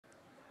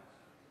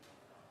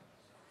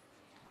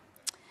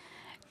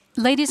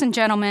Ladies and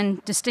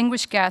gentlemen,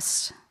 distinguished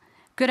guests,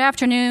 good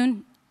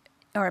afternoon,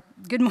 or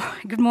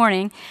good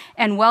morning,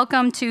 and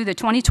welcome to the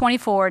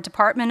 2024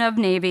 Department of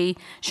Navy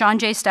Sean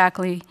J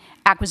Stackley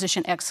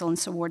Acquisition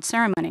Excellence Award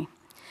Ceremony.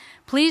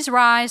 Please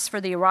rise for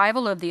the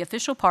arrival of the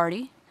official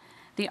party,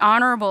 the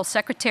Honorable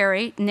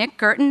Secretary Nick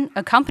Girton,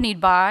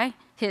 accompanied by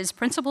his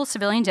Principal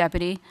Civilian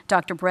Deputy,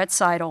 Dr. Brett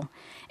Seidel,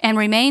 and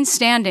remain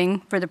standing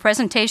for the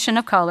presentation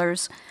of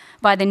colors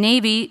by the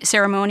Navy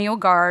Ceremonial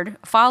Guard,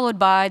 followed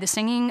by the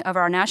singing of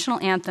our national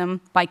anthem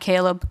by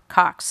Caleb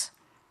Cox.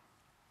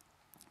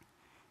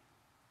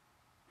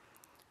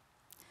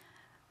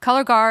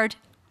 Color Guard,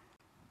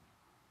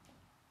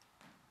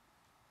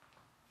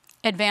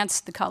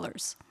 advance the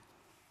colors.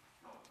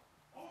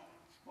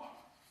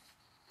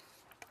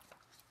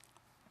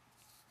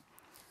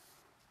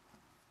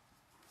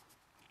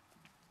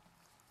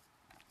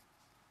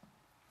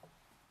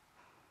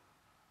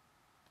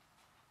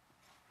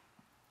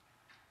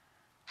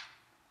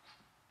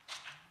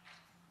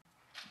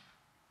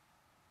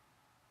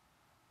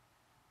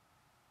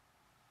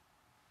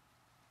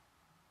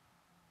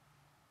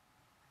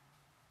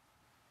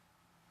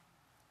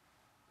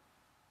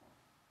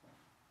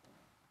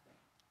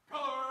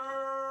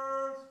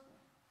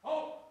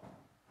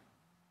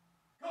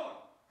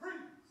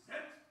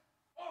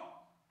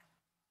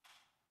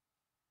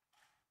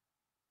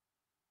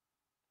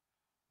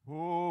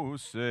 Oh,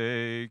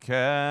 say,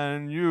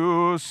 can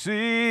you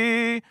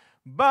see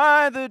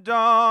by the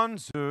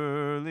dawn's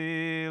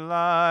early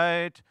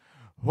light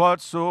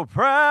what so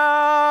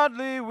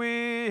proudly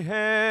we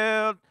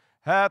hailed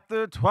at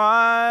the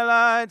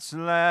twilight's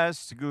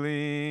last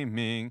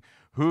gleaming,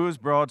 whose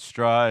broad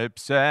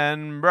stripes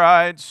and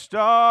bright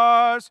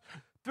stars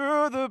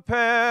through the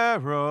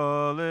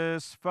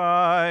perilous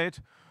fight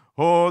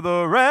o'er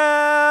the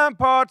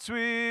ramparts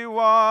we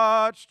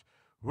watched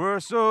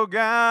were so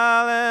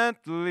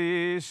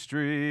gallantly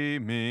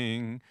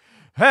streaming,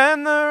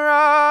 and the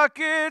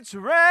rocket's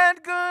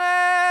red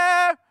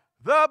glare,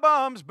 the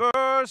bombs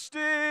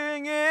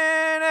bursting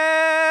in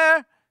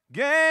air,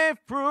 gave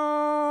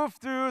proof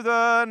through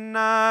the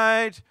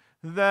night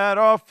that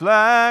our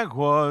flag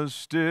was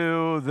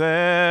still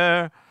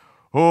there.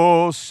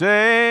 Oh,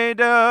 say,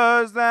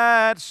 does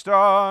that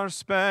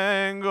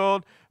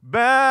star-spangled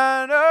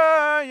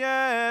banner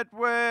yet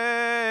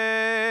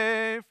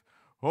wave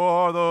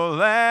o'er the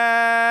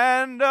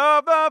land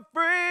of the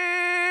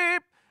free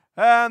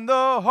and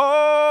the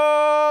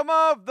home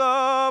of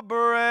the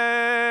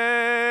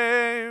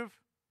brave?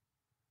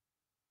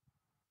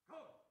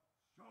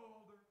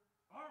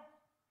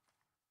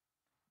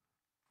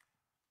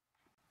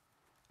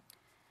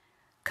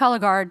 Color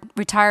Guard,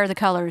 retire the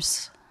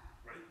colors.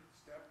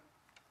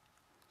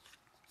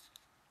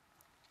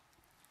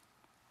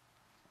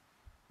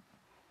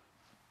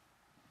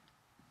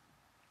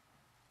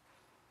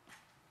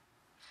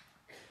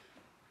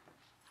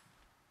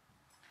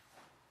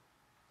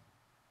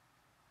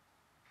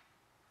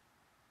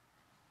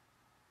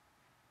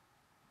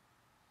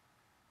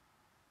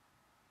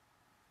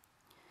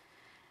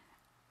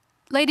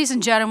 Ladies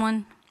and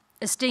gentlemen,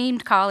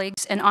 esteemed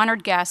colleagues, and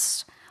honored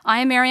guests, I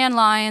am Marianne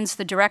Lyons,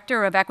 the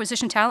Director of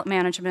Acquisition Talent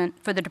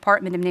Management for the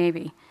Department of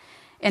Navy,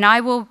 and I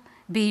will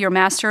be your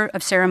Master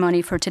of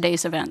Ceremony for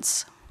today's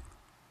events.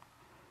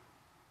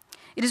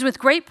 It is with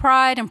great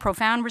pride and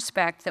profound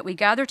respect that we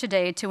gather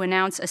today to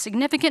announce a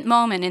significant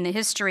moment in the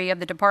history of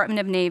the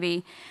Department of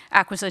Navy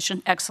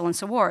Acquisition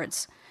Excellence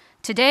Awards.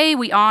 Today,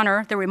 we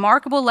honor the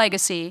remarkable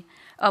legacy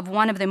of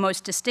one of the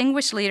most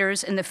distinguished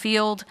leaders in the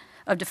field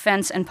of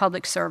defense and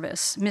public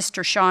service,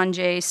 Mr. Sean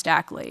J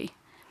Stackley.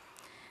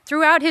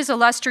 Throughout his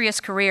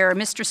illustrious career,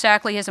 Mr.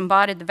 Stackley has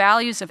embodied the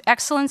values of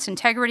excellence,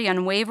 integrity, and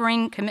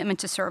unwavering commitment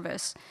to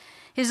service.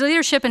 His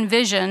leadership and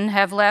vision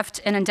have left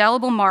an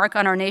indelible mark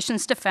on our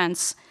nation's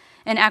defense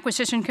and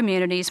acquisition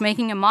communities,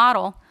 making a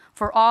model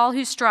for all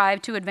who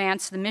strive to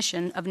advance the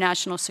mission of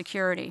national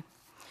security.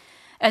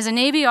 As a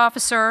Navy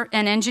officer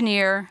and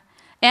engineer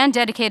and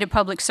dedicated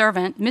public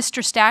servant,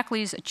 Mr.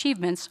 Stackley's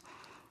achievements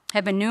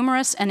have been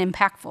numerous and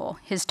impactful.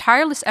 His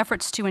tireless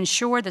efforts to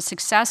ensure the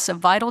success of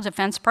vital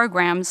defense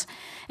programs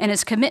and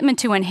his commitment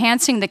to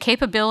enhancing the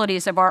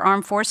capabilities of our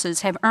armed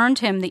forces have earned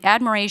him the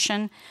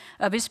admiration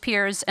of his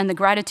peers and the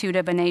gratitude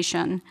of a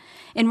nation.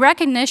 In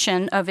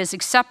recognition of his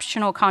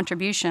exceptional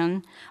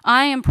contribution,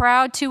 I am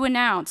proud to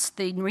announce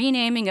the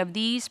renaming of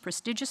these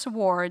prestigious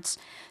awards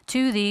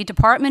to the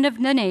Department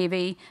of the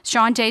Navy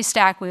Sean J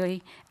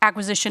Stackley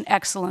Acquisition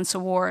Excellence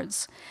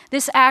Awards.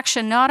 This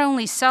action not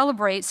only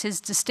celebrates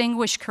his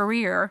distinguished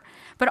career,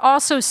 but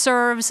also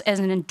serves as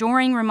an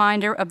enduring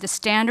reminder of the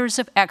standards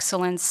of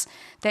excellence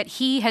that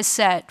he has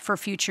set for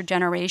future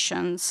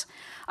generations.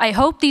 I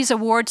hope these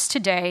awards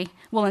today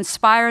will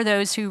inspire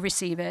those who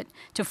receive it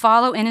to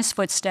follow in his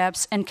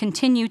footsteps and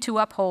continue to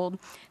uphold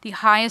the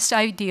highest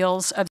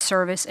ideals of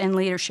service and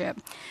leadership.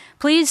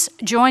 Please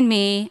join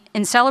me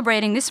in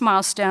celebrating this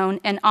milestone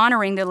and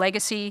honoring the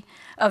legacy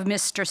of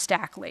Mr.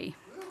 Stackley.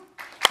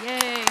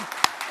 Yay.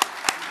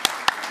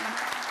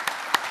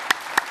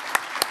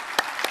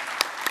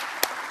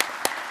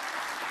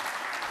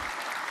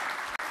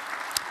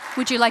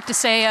 Would you like to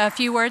say a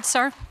few words,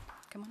 sir?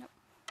 Come on up.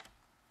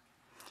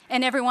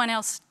 And everyone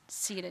else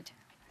seated.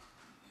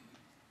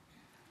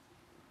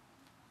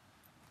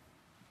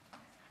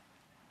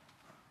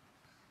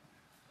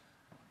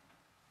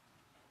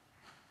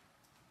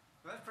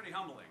 That's pretty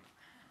humbling.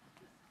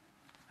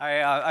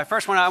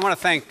 I want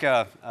to thank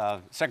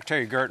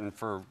Secretary Gertin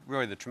for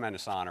really the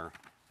tremendous honor.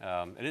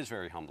 It is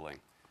very humbling.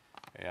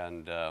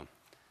 And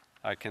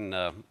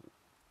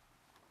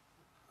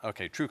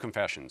okay, true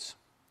confessions.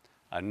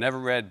 I never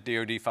read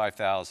DOD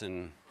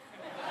 5000.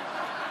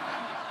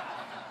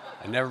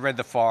 I never read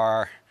the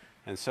FAR.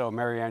 And so,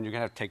 Marianne, you're going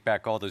to have to take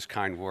back all those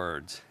kind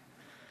words.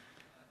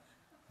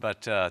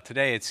 But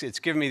today, it's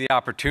given me the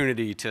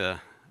opportunity to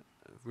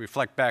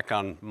reflect back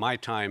on my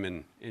time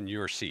in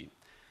your seat.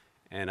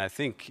 And I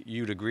think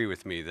you'd agree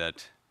with me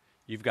that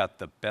you've got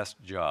the best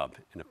job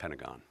in the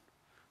Pentagon.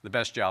 The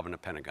best job in the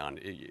Pentagon.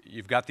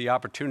 You've got the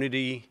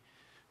opportunity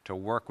to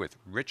work with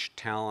rich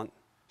talent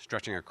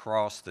stretching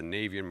across the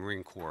Navy and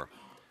Marine Corps,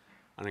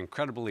 an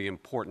incredibly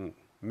important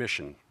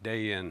mission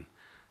day in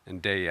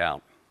and day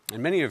out,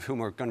 and many of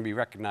whom are going to be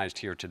recognized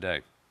here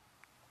today.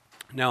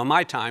 Now, in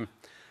my time,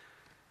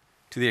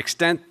 to the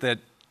extent that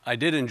I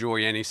did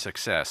enjoy any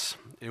success,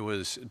 it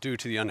was due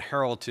to the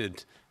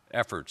unheralded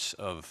efforts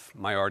of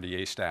my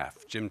RDA staff,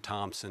 Jim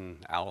Thompson,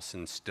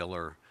 Allison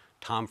Stiller,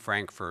 Tom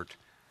Frankfurt,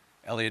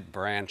 Elliot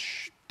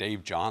Branch,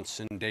 Dave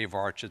Johnson, Dave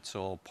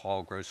Architzel,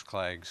 Paul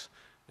Grossklegs,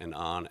 and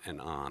on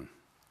and on.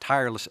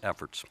 Tireless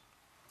efforts.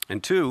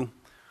 And two,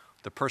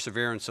 the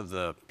perseverance of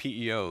the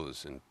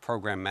PEOs and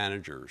program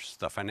managers,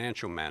 the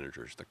financial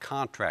managers, the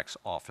contracts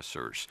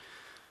officers,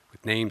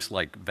 with names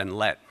like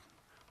Venlet,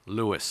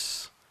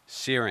 Lewis,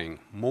 Searing,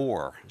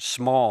 Moore,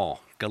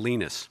 Small,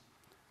 Galinas,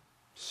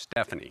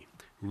 Stephanie,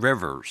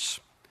 Rivers,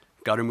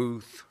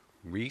 Guttermuth,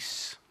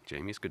 Reese,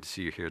 Jamie, it's good to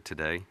see you here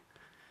today,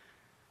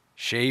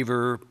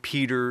 Shaver,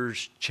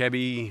 Peters,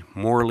 Chebby,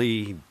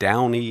 Morley,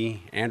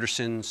 Downey,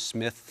 Anderson,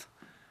 Smith,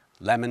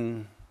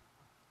 Lemon,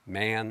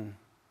 Mann.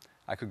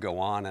 I could go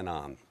on and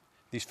on.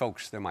 These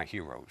folks, they're my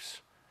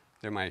heroes.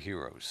 They're my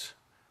heroes.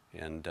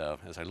 And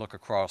as I look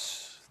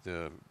across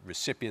the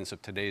recipients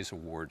of today's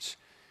awards,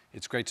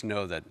 it's great to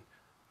know that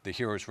the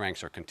heroes'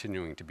 ranks are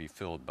continuing to be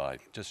filled by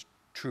just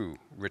true,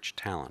 rich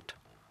talent.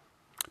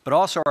 But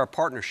also our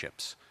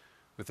partnerships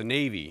with the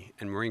Navy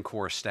and Marine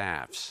Corps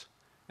staffs,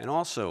 and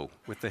also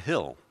with the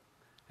Hill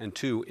and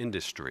to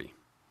industry.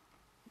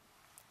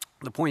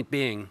 The point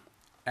being,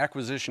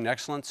 acquisition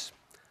excellence,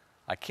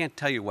 I can't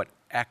tell you what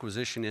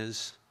acquisition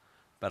is,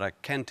 but I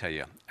can tell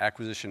you,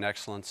 acquisition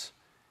excellence,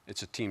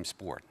 it's a team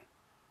sport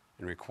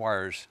and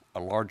requires a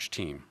large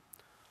team,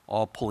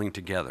 all pulling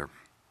together,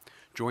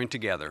 joined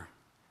together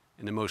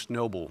in the most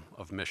noble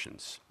of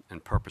missions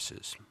and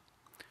purposes,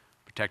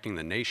 protecting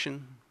the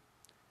nation,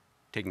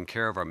 taking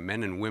care of our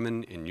men and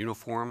women in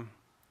uniform,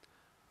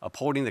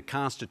 upholding the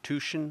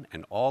Constitution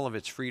and all of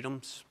its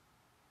freedoms,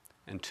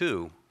 and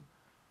two,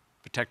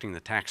 protecting the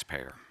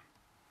taxpayer.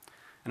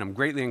 And I'm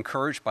greatly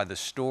encouraged by the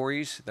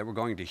stories that we're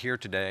going to hear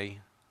today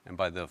and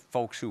by the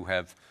folks who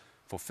have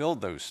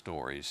fulfilled those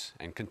stories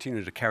and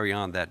continue to carry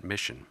on that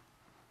mission.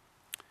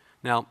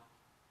 Now,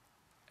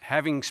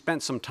 having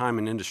spent some time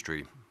in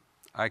industry,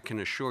 I can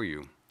assure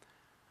you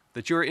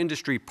that your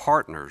industry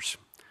partners,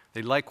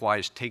 they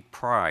likewise take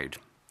pride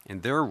in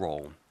their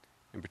role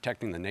in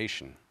protecting the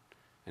nation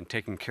and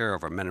taking care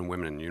of our men and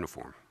women in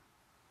uniform.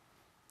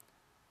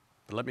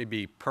 But let me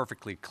be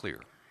perfectly clear.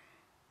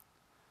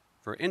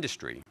 For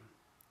industry,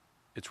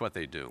 it's what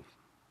they do.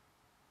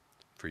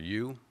 For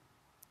you,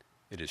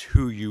 it is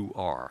who you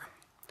are.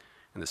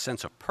 And the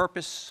sense of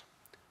purpose,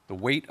 the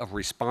weight of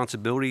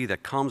responsibility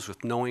that comes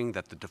with knowing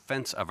that the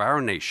defense of our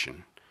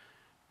nation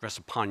rests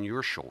upon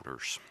your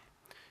shoulders,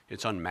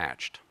 it's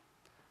unmatched.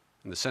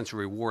 And the sense of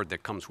reward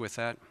that comes with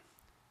that,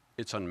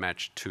 it's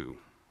unmatched too.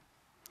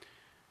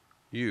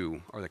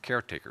 You are the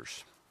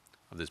caretakers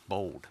of this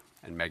bold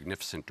and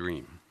magnificent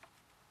dream.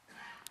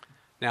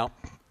 Now,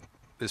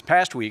 this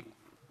past week,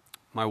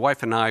 my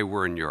wife and I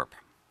were in Europe.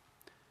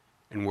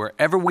 And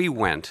wherever we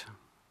went,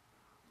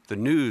 the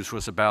news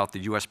was about the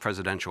US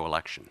presidential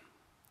election.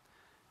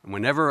 And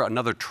whenever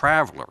another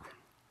traveler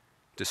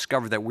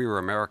discovered that we were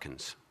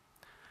Americans,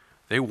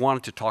 they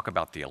wanted to talk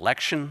about the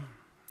election,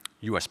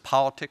 US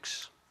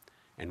politics,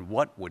 and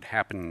what would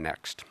happen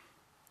next.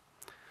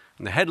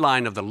 And the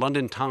headline of the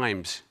London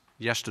Times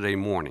yesterday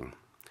morning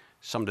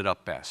summed it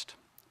up best.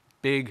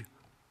 Big,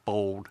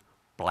 bold,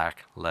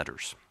 black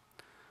letters.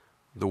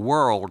 The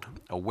world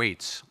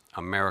awaits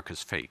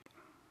America's fate.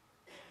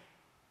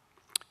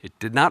 It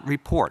did not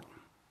report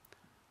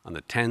on the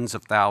tens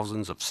of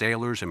thousands of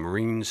sailors and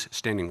Marines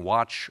standing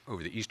watch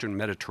over the Eastern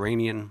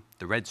Mediterranean,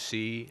 the Red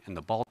Sea, and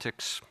the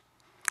Baltics,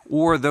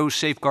 or those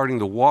safeguarding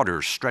the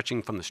waters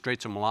stretching from the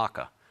Straits of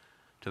Malacca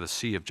to the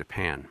Sea of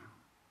Japan.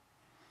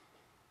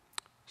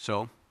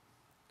 So,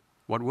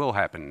 what will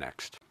happen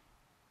next?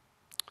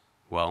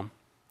 Well,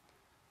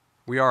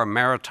 we are a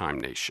maritime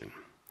nation,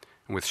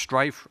 and with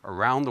strife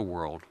around the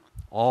world,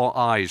 all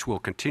eyes will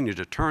continue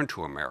to turn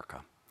to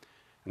America,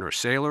 and our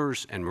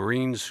sailors and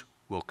Marines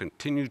will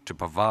continue to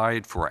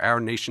provide for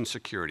our nation's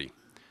security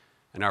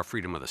and our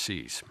freedom of the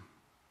seas.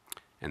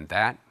 And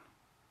that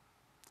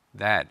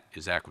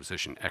is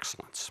acquisition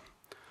excellence.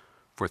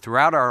 For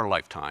throughout our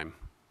lifetime,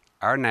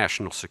 our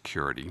national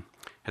security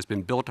has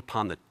been built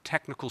upon the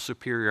technical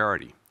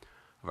superiority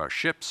of our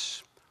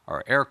ships,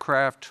 our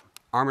aircraft,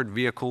 armored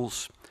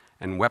vehicles,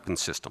 and weapon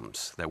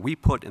systems that we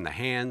put in the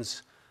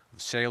hands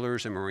of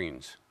sailors and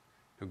Marines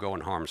who go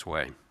in harm's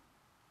way.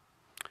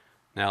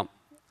 Now,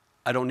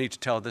 I don't need to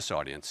tell this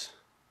audience,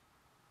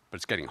 but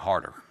it's getting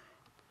harder.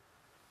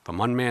 From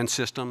unmanned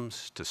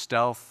systems to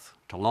stealth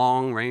to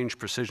long-range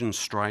precision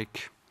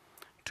strike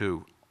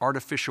to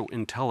artificial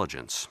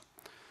intelligence,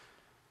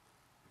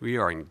 we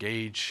are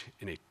engaged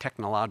in a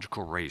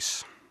technological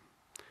race.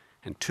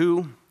 And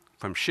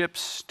from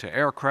ships to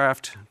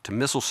aircraft to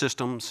missile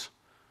systems,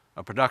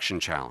 a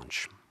production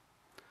challenge.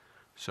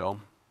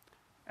 So,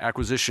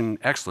 acquisition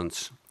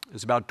excellence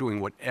is about doing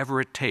whatever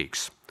it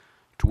takes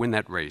to win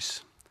that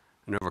race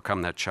and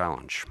overcome that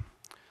challenge.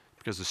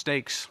 Because the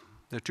stakes,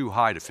 they're too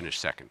high to finish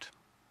second.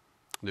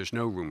 There's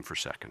no room for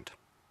second.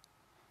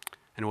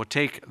 And it will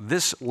take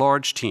this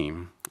large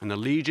team and the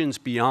legions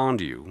beyond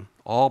you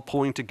all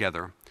pulling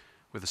together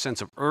with a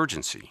sense of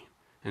urgency,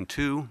 and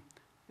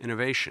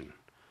innovation,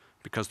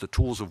 because the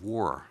tools of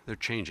war, they're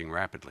changing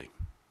rapidly.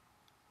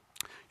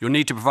 You'll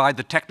need to provide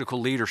the technical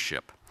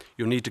leadership.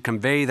 You'll need to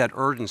convey that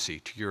urgency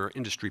to your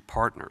industry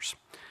partners.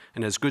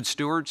 And as good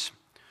stewards,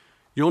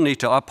 you'll need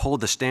to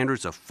uphold the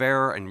standards of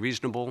fair and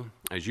reasonable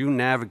as you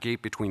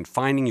navigate between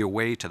finding your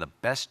way to the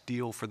best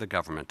deal for the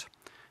government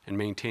and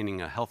maintaining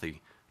a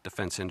healthy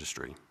defense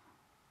industry.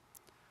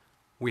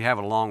 We have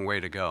a long way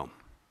to go.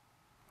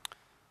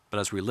 But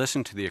as we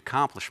listen to the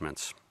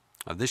accomplishments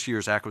of this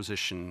year's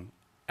Acquisition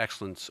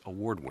Excellence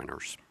Award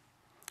winners,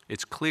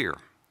 it's clear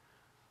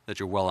that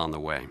you're well on the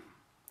way.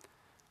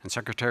 And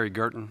Secretary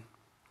Girton,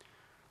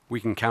 we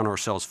can count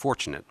ourselves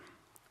fortunate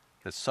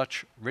that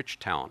such rich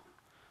talent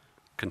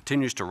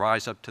continues to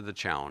rise up to the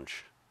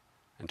challenge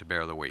and to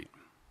bear the weight.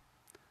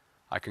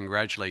 I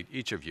congratulate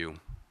each of you,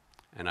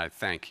 and I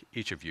thank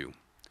each of you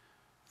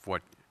for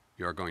what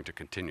you are going to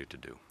continue to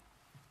do.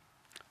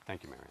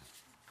 Thank you, Marianne.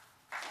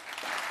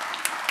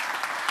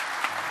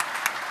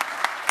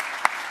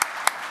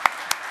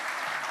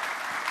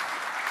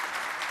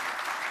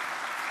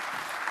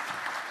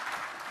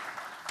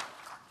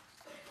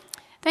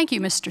 Thank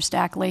you, Mr.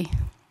 Stackley.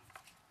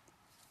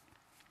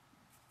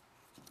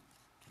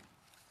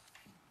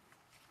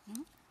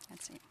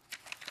 Let's see.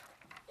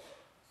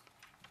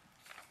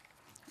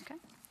 Okay.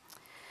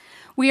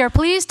 We are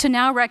pleased to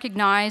now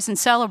recognize and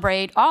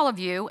celebrate all of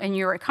you and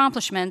your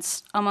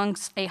accomplishments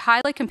amongst a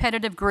highly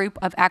competitive group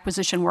of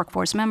acquisition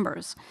workforce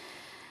members.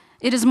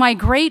 It is my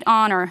great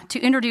honor to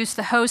introduce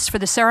the host for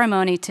the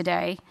ceremony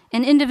today,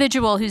 an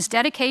individual whose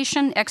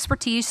dedication,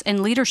 expertise, and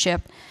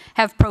leadership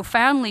have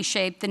profoundly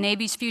shaped the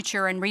Navy's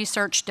future in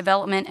research,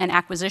 development, and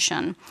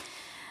acquisition.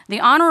 The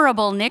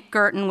Honorable Nick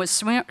Girton was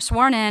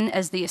sworn in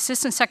as the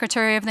Assistant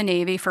Secretary of the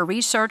Navy for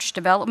Research,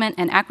 Development,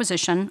 and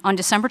Acquisition on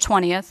December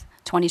 20th,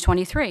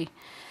 2023.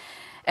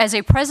 As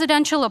a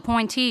presidential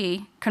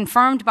appointee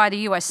confirmed by the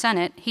U.S.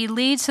 Senate, he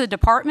leads the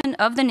Department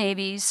of the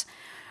Navy's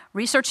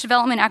Research,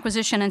 Development,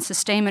 Acquisition, and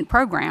Sustainment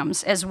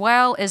programs, as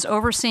well as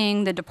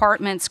overseeing the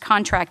department's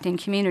contracting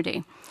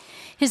community.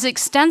 His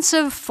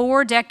extensive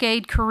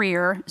 4-decade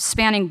career,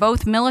 spanning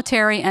both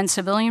military and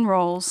civilian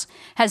roles,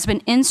 has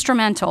been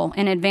instrumental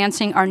in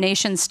advancing our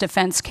nation's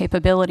defense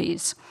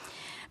capabilities.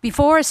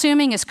 Before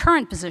assuming his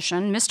current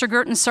position, Mr.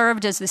 Girton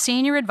served as the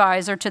Senior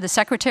Advisor to the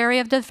Secretary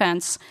of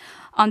Defense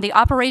on the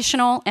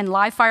operational and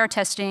live-fire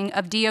testing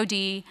of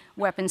DoD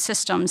weapon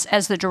systems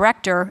as the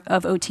Director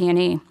of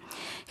OT&E.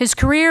 His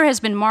career has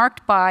been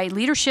marked by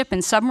leadership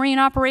in submarine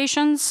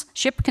operations,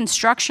 ship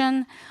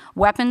construction,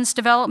 weapons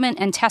development,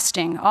 and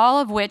testing, all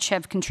of which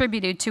have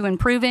contributed to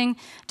improving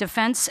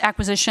defense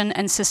acquisition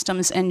and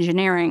systems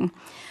engineering.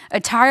 A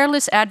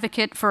tireless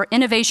advocate for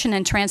innovation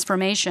and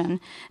transformation,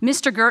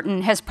 Mr.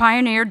 Girton has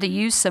pioneered the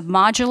use of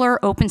modular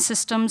open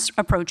systems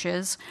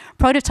approaches,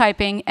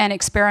 prototyping, and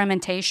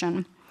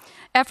experimentation,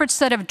 efforts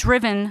that have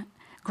driven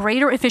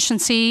greater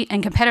efficiency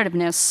and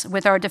competitiveness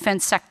with our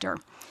defense sector.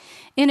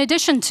 In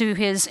addition to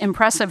his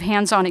impressive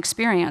hands-on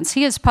experience,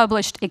 he has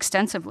published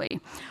extensively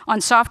on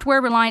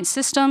software-reliant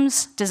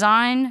systems,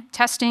 design,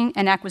 testing,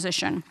 and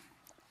acquisition.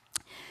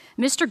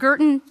 Mr.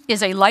 Girton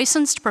is a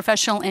licensed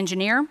professional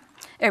engineer,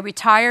 a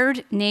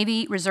retired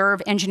Navy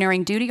Reserve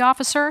engineering duty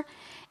officer,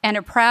 and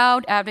a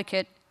proud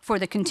advocate for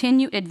the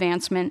continued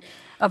advancement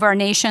of our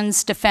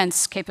nation's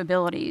defense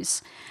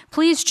capabilities.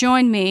 Please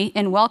join me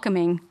in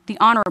welcoming the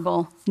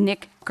Honorable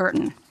Nick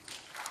Girton.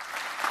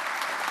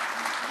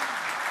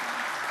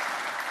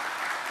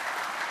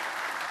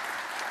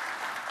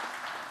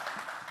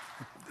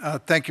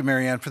 Thank you,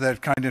 Marianne, for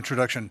that kind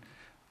introduction.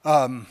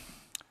 Mr.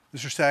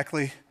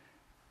 Stackley,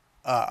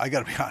 I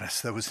got to be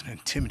honest, that was an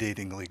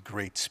intimidatingly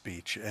great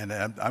speech, and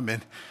I'm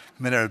in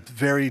a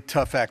very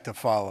tough act to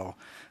follow.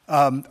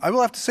 I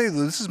will have to say,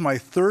 though, this is my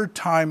third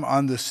time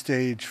on the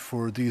stage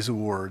for these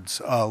awards.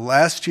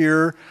 Last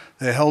year,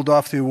 they held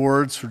off the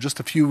awards for just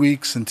a few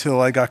weeks until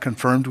I got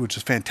confirmed, which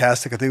is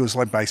fantastic. I think it was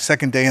like my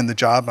second day in the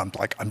job. I'm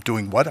like, I'm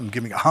doing what? I'm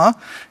giving, huh?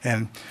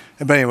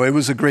 But anyway, it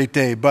was a great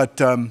day. But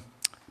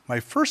my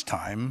first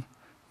time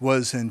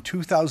was in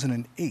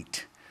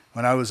 2008.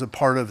 When I was a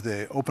part of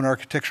the Open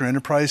Architecture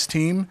Enterprise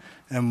team,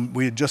 and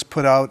we had just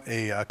put out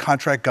a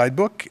contract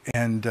guidebook,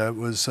 and it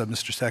was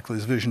Mr.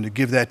 Stackley's vision to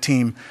give that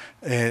team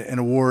an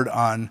award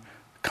on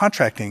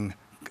contracting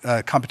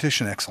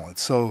competition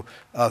excellence. So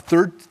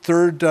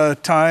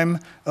third time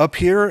up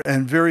here,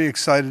 and very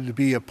excited to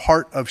be a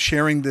part of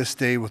sharing this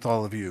day with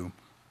all of you.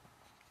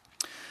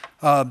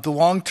 The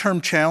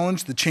long-term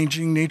challenge, the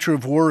changing nature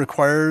of war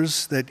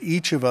requires that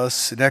each of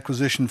us in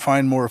acquisition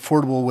find more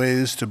affordable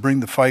ways to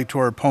bring the fight to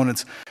our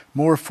opponents,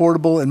 more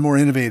affordable and more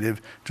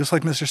innovative. Just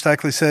like Mr.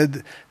 Stackley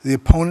said, the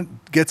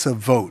opponent gets a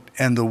vote,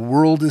 and the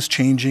world is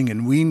changing,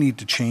 and we need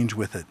to change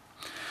with it.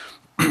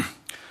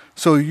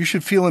 So you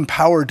should feel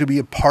empowered to be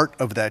a part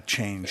of that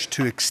change,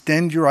 to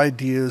extend your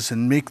ideas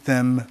and make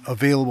them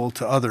available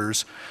to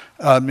others.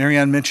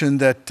 Marianne mentioned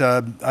that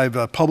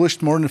I've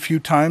published more than a few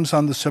times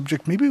on the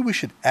subject. Maybe we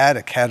should add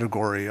a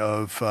category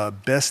of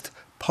best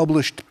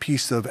published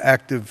piece of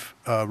active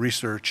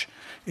research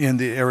in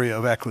the area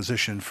of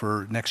acquisition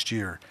for next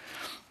year.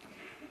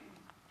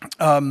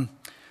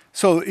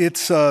 So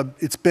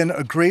it's been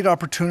a great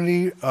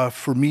opportunity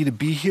for me to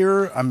be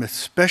here. I'm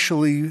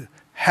especially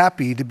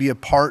happy to be a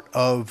part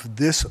of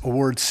this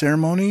award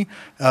ceremony,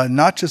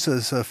 not just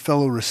as a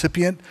fellow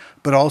recipient,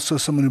 but also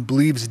someone who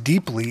believes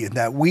deeply in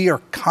that we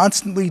are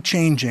constantly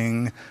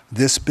changing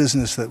this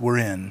business that we're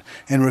in,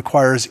 and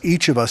requires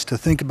each of us to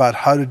think about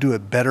how to do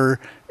it better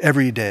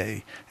every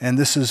day. And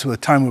this is a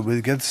time where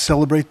we get to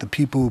celebrate the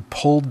people who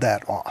pulled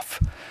that off.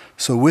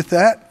 So with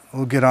that,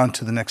 we'll get on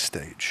to the next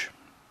stage.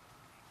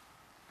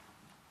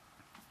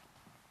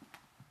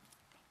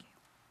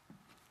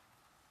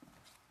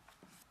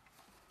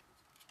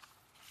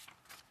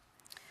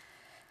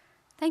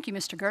 Thank you,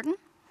 Mr. Girton.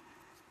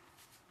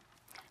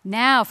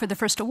 Now for the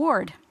first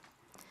award,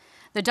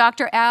 the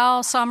Dr.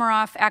 Al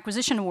Samaroff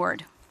Acquisition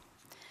Award.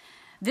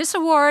 This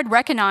award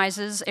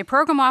recognizes a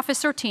program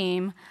office or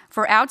team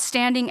for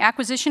outstanding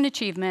acquisition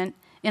achievement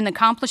in the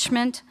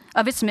accomplishment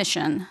of its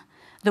mission.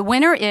 The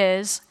winner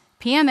is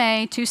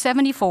PMA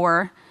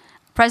 274,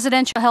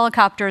 Presidential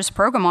Helicopters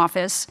Program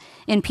Office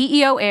in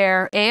PEO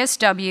Air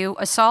ASW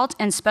Assault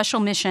and Special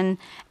Mission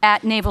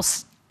at Naval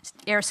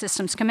Air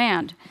Systems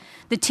Command.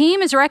 The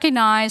team is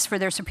recognized for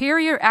their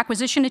superior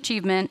acquisition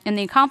achievement in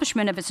the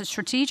accomplishment of its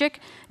strategic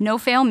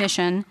no-fail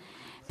mission.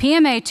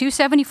 PMA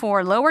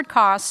 274 lowered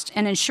costs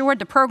and ensured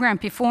the program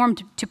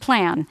performed to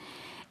plan,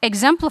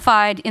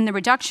 exemplified in the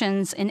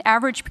reductions in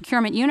average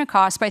procurement unit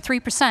cost by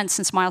 3%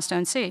 since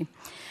Milestone C.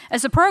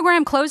 As the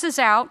program closes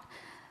out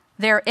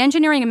their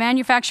engineering and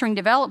manufacturing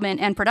development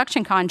and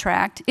production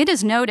contract, it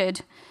is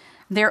noted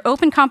their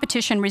open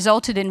competition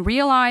resulted in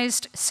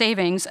realized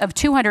savings of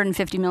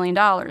 $250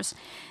 million.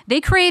 They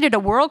created a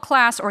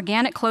world-class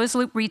organic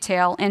closed-loop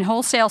retail and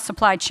wholesale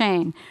supply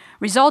chain,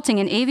 resulting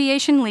in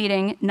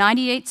aviation-leading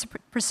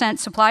 98%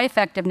 supply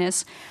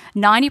effectiveness,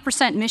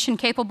 90%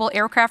 mission-capable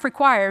aircraft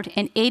required,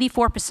 and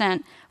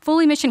 84%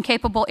 fully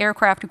mission-capable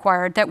aircraft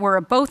required that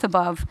were both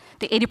above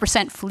the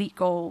 80% fleet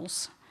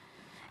goals.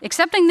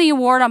 Accepting the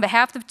award on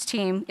behalf of the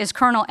team is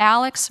Colonel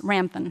Alex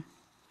Rampton.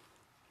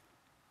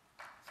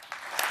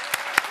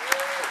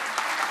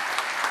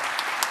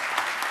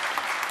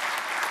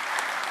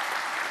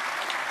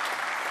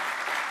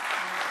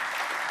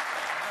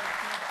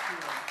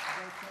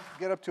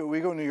 Get up to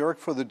Owego, New York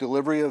for the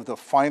delivery of the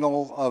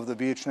final of the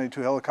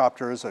VH-92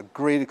 helicopters. A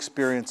great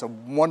experience, a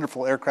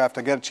wonderful aircraft.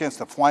 I got a chance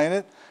to fly in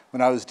it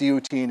when I was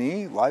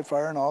DOT&E, live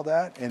fire and all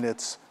that, and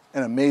it's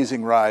an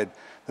amazing ride.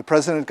 The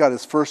president got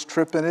his first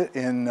trip in it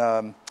in,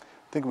 I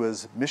think it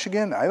was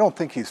Michigan. I don't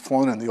think he's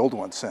flown in the old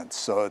one since.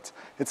 So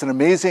it's an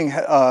amazing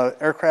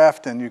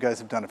aircraft, and you guys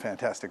have done a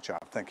fantastic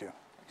job. Thank you.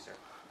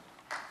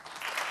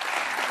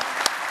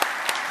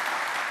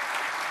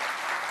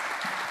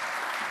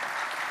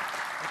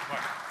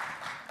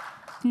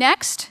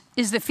 Next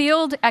is the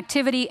Field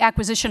Activity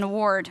Acquisition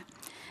Award.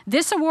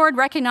 This award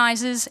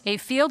recognizes a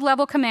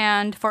field-level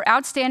command for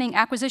outstanding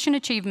acquisition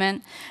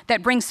achievement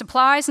that brings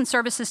supplies and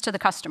services to the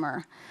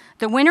customer.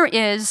 The winner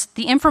is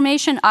the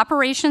Information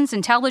Operations,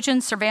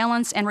 Intelligence,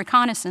 Surveillance, and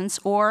Reconnaissance,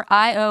 or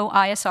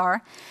IOISR,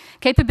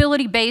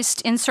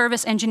 capability-based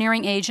in-service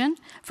engineering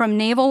agent from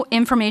Naval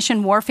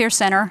Information Warfare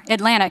Center,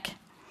 Atlantic.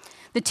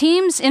 The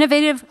team's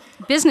innovative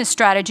business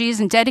strategies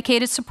and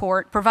dedicated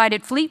support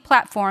provided fleet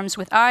platforms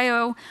with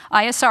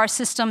IOISR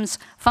systems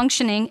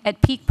functioning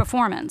at peak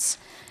performance.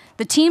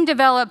 The team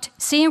developed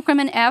C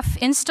Increment F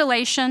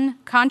installation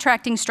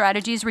contracting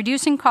strategies,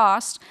 reducing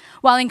costs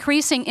while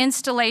increasing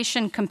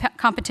installation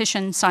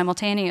competition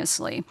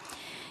simultaneously.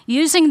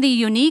 Using the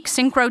unique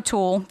Synchro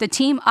tool, the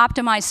team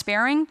optimized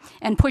sparing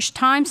and pushed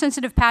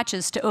time-sensitive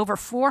patches to over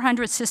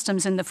 400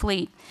 systems in the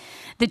fleet.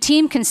 The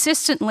team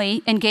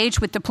consistently engaged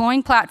with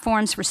deploying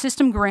platforms for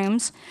system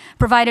grooms,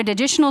 provided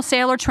additional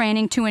sailor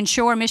training to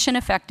ensure mission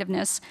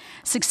effectiveness,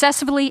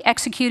 successfully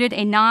executed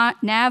a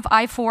NAV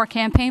I-4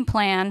 campaign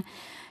plan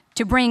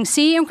to bring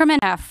C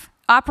Increment F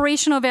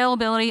operational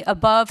availability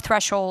above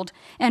threshold,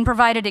 and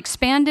provided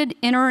expanded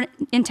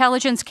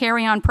intelligence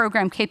carry-on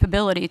program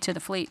capability to the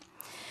fleet.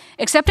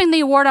 Accepting the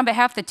award on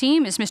behalf of the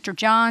team is Mr.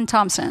 John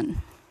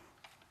Thompson.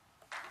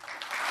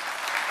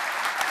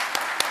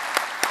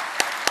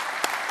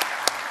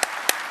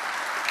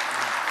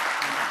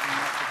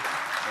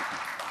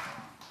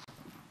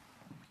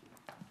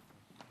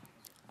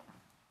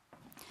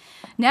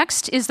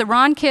 Next is the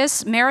Ron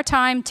Kiss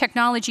Maritime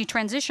Technology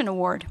Transition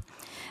Award.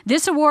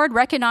 This award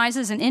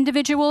recognizes an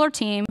individual or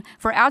team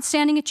for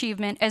outstanding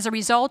achievement as a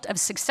result of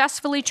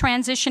successfully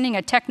transitioning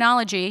a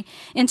technology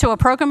into a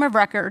program of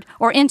record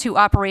or into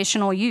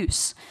operational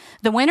use.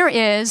 The winner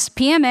is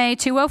PMA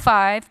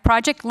 205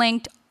 Project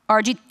Linked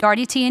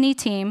RDT&E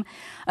team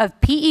of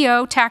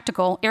PEO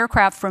Tactical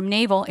Aircraft from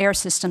Naval Air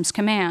Systems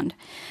Command.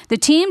 The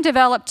team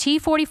developed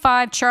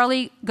T-45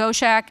 Charlie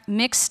Goshak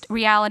Mixed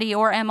Reality,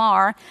 or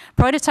MR,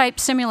 prototype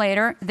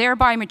simulator,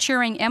 thereby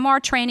maturing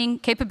MR training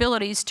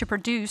capabilities to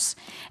produce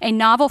a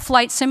novel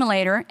flight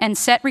simulator and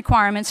set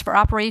requirements for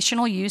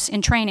operational use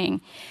in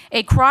training.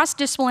 A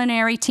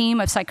cross-disciplinary team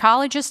of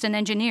psychologists and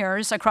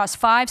engineers across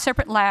 5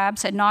 separate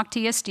labs at NOC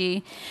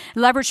TSD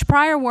leveraged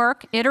prior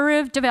work,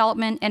 iterative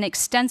development, and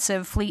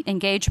extensive fleet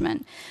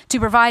engagement to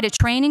provide a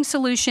training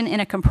solution in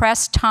a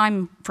compressed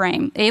time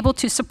frame, able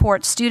to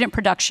support student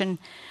production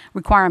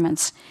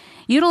requirements.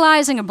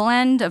 Utilizing a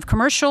blend of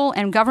commercial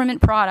and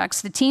government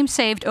products, the team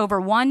saved over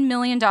 $1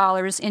 million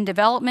in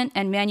development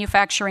and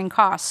manufacturing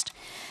cost,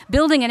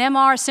 building an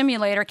MR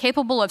simulator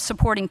capable of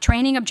supporting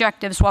training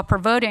objectives while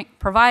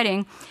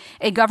providing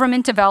a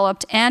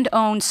government-developed and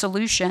owned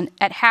solution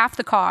at half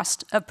the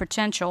cost of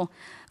potential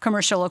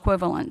commercial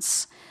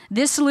equivalents.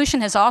 This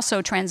solution has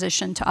also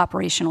transitioned to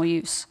operational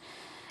use.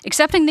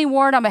 Accepting the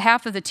award on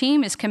behalf of the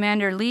team is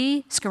Commander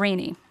Lee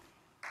Scarini.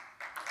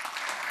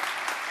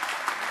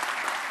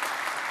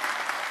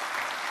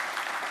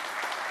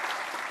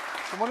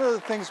 So one of the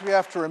things we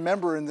have to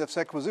remember in this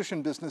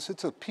acquisition business,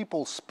 it's a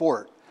people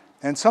sport.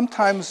 And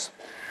sometimes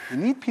you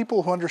need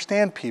people who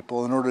understand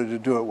people in order to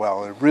do it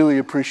well. I really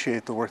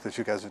appreciate the work that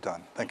you guys have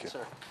done. Thank you.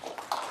 Sir.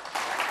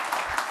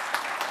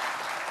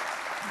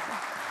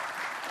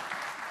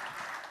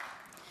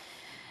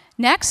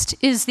 Next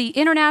is the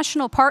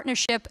International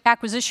Partnership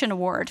Acquisition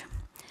Award.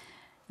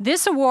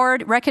 This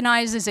award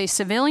recognizes a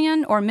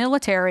civilian or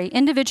military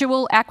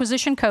individual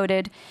acquisition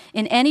coded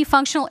in any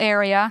functional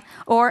area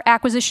or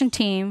acquisition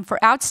team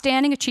for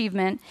outstanding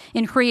achievement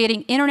in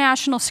creating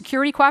international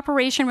security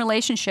cooperation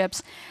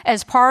relationships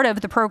as part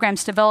of the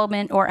program's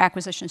development or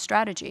acquisition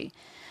strategy.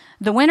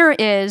 The winner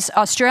is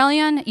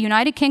Australian,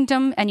 United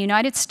Kingdom, and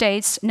United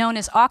States, known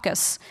as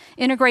AUKUS,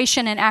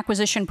 Integration and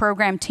Acquisition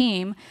Program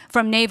Team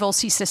from Naval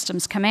Sea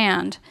Systems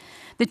Command.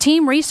 The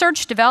team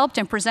researched, developed,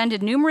 and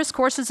presented numerous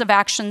courses of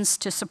actions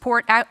to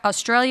support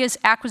Australia's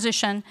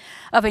acquisition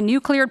of a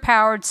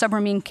nuclear-powered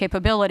submarine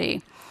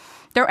capability.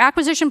 Their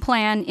acquisition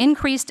plan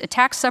increased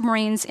attack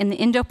submarines in the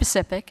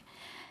Indo-Pacific,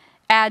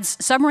 adds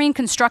submarine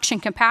construction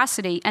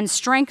capacity, and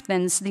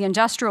strengthens the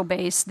industrial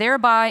base,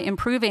 thereby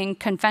improving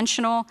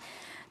conventional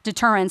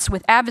deterrence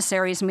with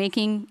adversaries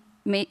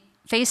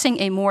facing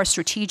a more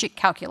strategic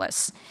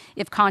calculus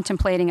if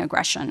contemplating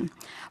aggression.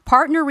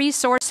 Partner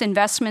resource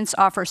investments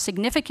offer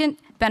significant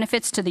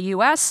benefits to the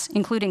U.S.,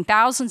 including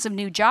thousands of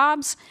new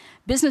jobs,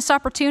 business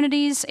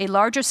opportunities, a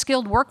larger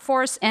skilled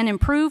workforce, and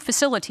improved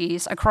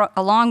facilities,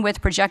 along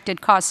with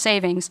projected cost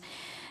savings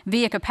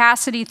via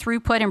capacity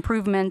throughput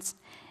improvements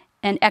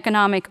and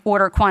economic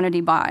order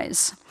quantity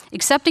buys.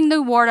 Accepting the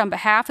award on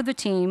behalf of the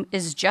team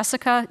is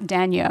Jessica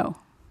Dagneau.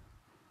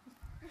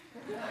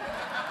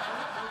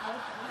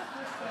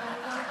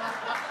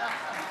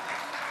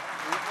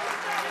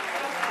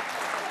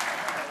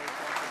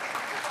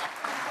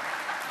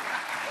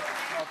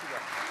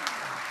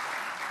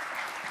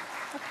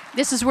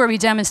 This is where we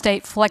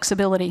demonstrate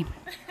flexibility.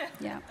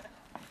 Yeah.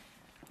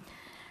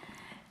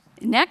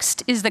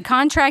 Next is the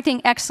Contracting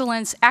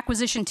Excellence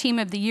Acquisition Team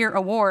of the Year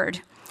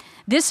Award.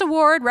 This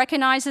award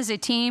recognizes a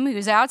team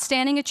whose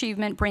outstanding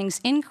achievement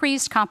brings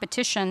increased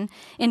competition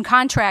in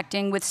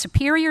contracting with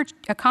superior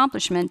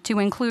accomplishment to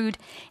include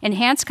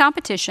enhanced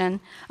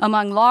competition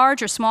among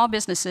large or small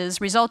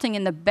businesses, resulting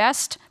in the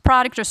best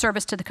product or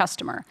service to the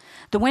customer.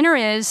 The winner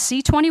is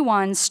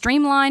C-21's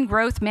Streamlined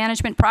Growth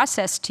Management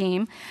Process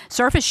Team,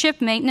 Surface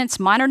Ship Maintenance,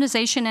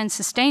 Modernization, and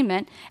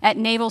Sustainment at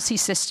Naval Sea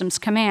Systems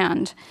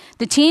Command.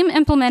 The team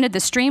implemented the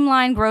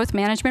Streamlined Growth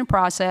Management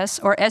Process,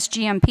 or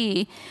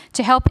SGMP,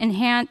 to help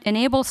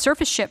enable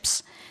surface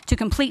ships to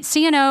complete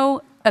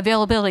C&O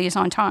availabilities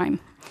on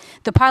time.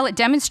 The pilot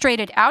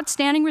demonstrated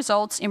outstanding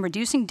results in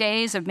reducing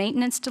days of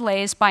maintenance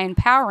delays by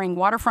empowering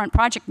waterfront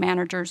project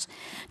managers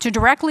to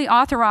directly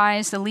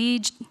authorize the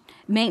lead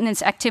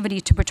maintenance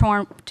activity to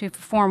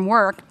perform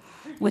work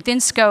within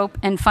scope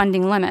and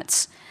funding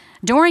limits.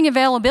 During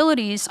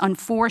availabilities on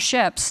 4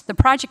 ships, the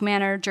project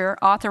manager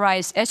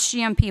authorized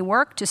SGMP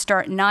work to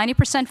start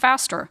 90%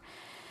 faster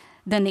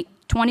than the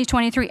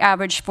 2023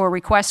 average for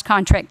request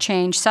contract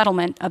change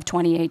settlement of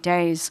 28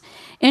 days.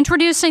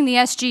 Introducing the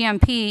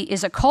SGMP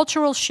is a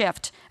cultural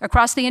shift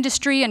across the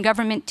industry and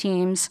government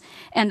teams,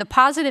 and the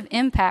positive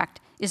impact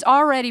is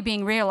already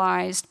being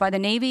realized by the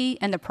Navy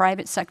and the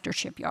private sector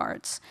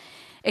shipyards.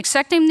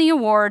 Accepting the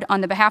award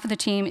on the behalf of the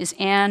team is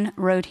Anne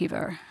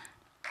Rodeheaver.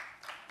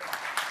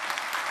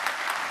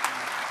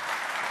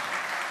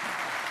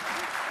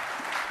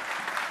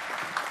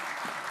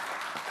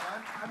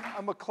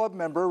 I'm a club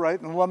member, right,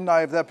 an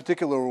alumni of that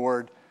particular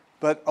award,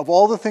 but of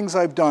all the things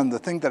I've done, the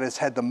thing that has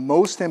had the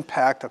most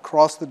impact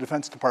across the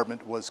Defense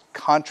Department was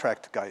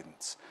contract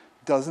guidance.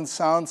 Doesn't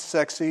sound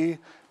sexy,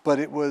 but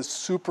it was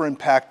super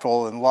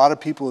impactful, and a lot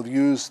of people have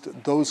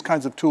used those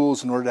kinds of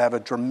tools in order to have a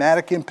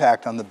dramatic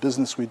impact on the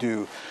business we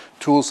do.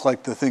 Tools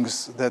like the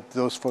things that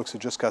those folks have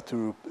just got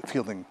through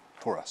fielding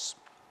for us.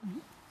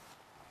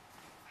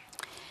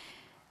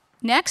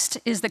 Next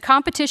is the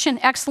Competition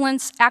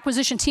Excellence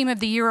Acquisition Team of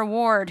the Year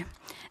Award.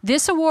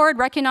 This award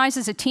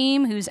recognizes a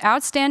team whose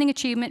outstanding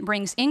achievement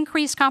brings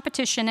increased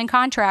competition in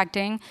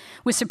contracting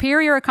with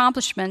superior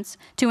accomplishments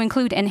to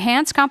include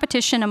enhanced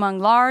competition among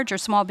large or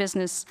small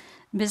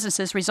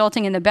businesses,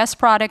 resulting in the best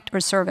product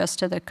or service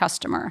to the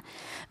customer.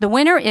 The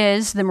winner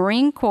is the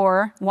Marine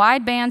Corps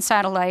Wideband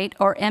Satellite,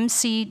 or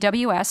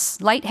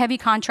MCWS, Light Heavy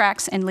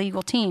Contracts and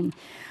Legal Team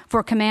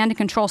for Command and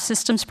Control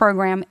Systems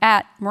Program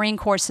at Marine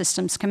Corps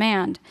Systems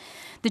Command.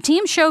 The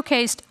team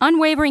showcased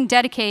unwavering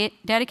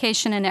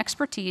dedication and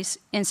expertise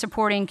in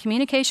supporting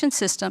communication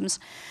systems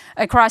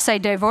across a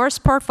diverse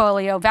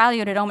portfolio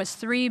valued at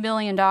almost $3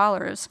 billion.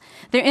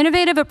 Their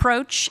innovative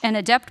approach and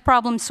adept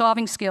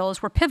problem-solving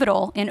skills were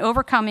pivotal in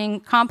overcoming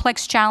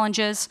complex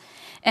challenges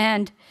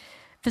and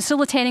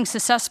facilitating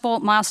successful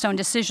milestone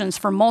decisions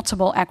for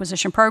multiple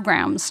acquisition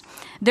programs.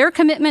 Their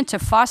commitment to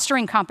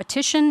fostering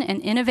competition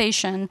and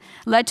innovation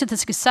led to the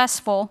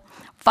successful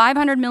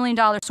 $500 million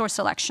source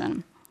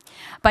selection.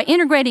 By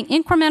integrating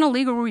incremental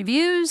legal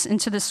reviews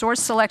into the source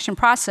selection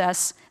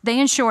process,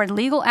 they ensured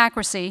legal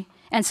accuracy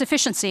and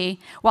sufficiency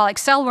while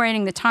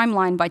accelerating the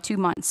timeline by 2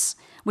 months,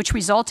 which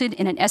resulted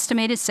in an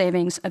estimated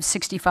savings of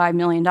 $65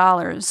 million.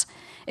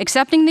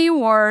 Accepting the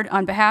award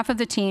on behalf of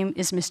the team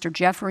is Mr.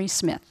 Jeffrey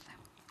Smith.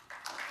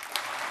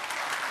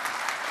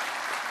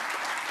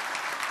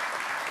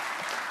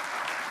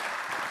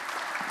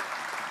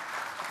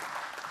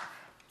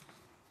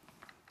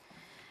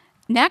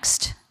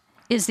 Next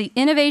is the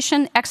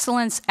Innovation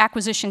Excellence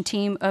Acquisition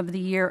Team of the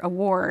Year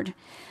Award.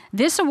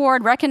 This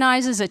award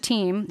recognizes a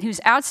team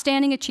whose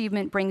outstanding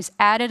achievement brings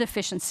added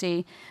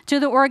efficiency to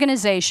the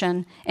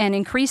organization and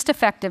increased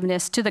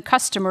effectiveness to the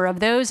customer of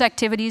those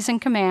activities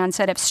and commands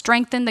that have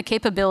strengthened the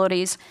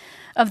capabilities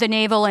of the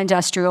naval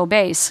industrial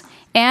base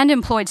and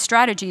employed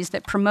strategies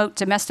that promote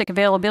domestic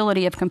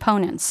availability of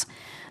components.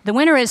 The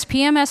winner is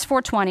PMS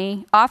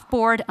 420,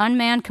 Off-Board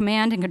Unmanned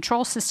Command and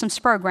Control Systems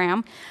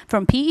Program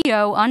from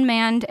PEO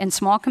Unmanned and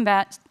Small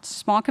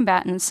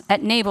Combatants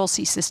at Naval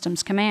Sea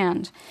Systems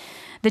Command.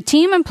 The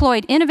team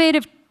employed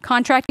innovative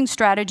contracting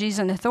strategies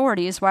and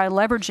authorities while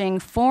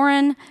leveraging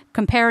foreign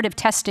comparative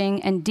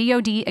testing and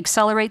DoD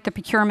Accelerate the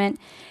Procurement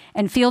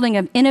and Fielding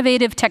of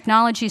Innovative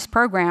Technologies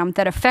program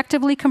that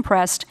effectively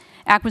compressed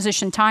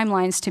acquisition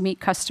timelines to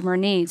meet customer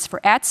needs for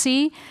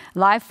at-sea,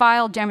 live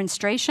file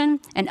demonstration,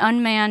 and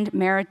unmanned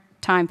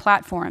maritime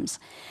platforms.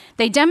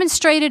 They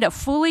demonstrated a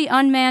fully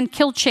unmanned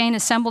kill chain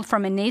assembled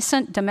from a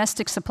nascent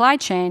domestic supply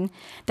chain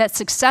that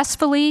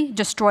successfully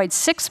destroyed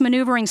 6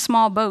 maneuvering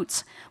small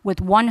boats with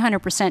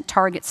 100%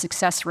 target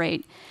success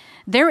rate.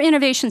 Their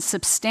innovations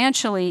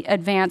substantially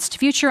advanced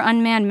future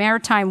unmanned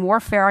maritime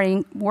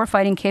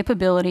warfighting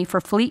capability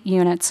for fleet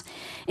units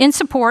in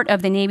support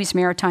of the Navy's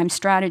maritime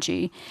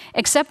strategy.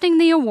 Accepting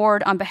the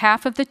award on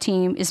behalf of the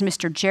team is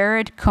Mr.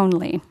 Jared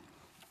Conley.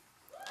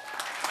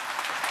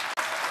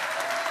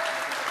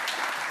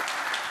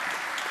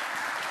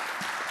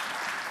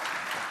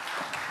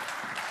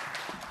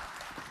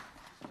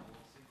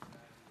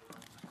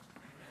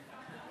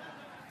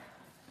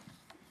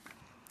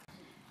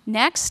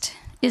 Next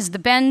is the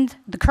Bend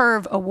the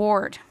Curve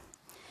Award.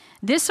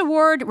 This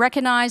award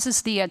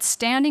recognizes the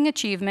outstanding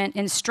achievement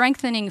in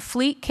strengthening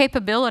fleet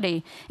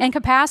capability and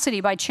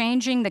capacity by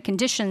changing the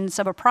conditions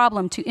of a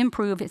problem to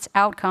improve its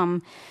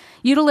outcome.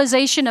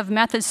 Utilization of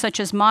methods such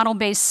as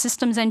model-based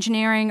systems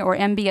engineering, or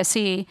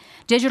MBSE,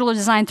 digital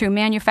design through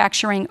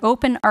manufacturing,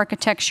 open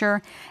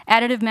architecture,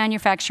 additive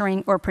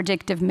manufacturing, or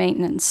predictive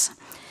maintenance.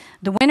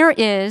 The winner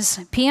is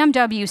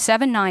PMW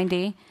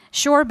 790,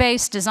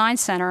 Shore-Based Design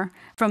Center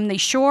from the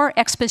Shore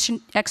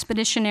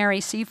Expeditionary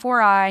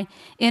C4I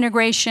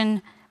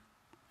Integration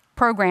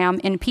Program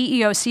in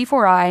PEO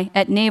C4I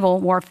at Naval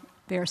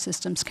Warfare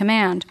Systems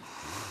Command.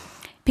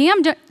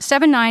 PM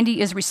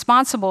 790 is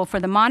responsible for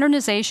the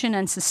modernization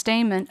and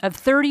sustainment of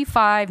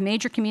 35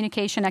 major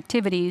communication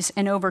activities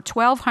in over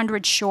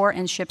 1,200 shore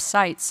and ship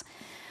sites.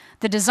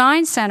 The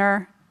Design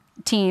Center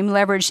team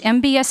leveraged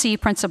MBSE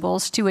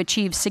principles to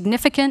achieve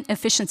significant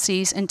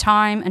efficiencies in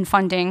time and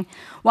funding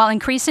while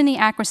increasing the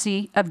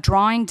accuracy of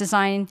drawing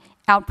design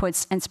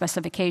outputs and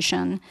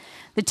specification.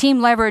 The team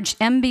leveraged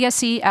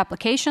MBSE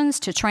applications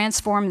to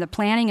transform the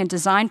planning and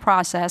design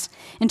process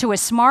into a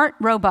smart,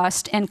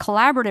 robust, and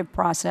collaborative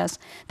process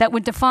that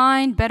would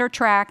define, better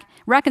track,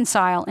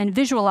 reconcile, and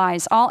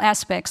visualize all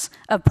aspects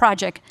of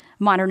project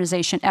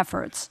modernization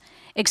efforts.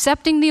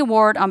 Accepting the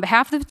award on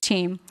behalf of the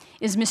team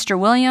is Mr.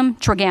 William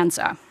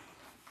Treganza.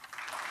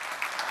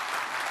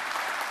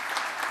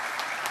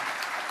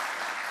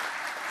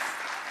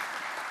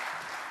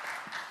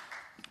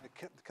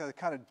 The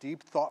kind of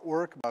deep thought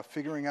work about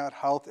figuring out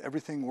how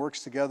everything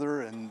works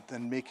together and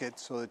then make it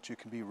so that you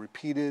can be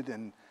repeated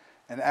and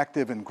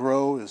active and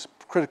grow is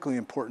critically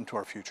important to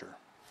our future.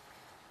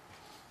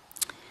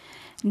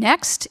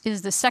 Next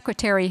is the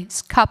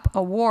Secretary's Cup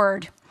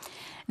Award.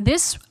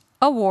 This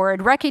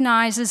award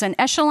recognizes an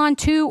echelon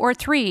 2 or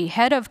 3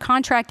 head of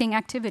contracting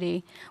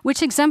activity,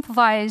 which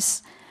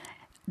exemplifies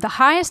the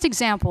highest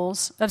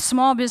examples of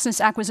small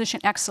business acquisition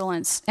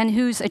excellence and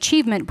whose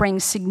achievement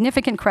brings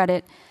significant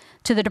credit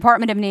to the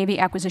Department of Navy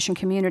acquisition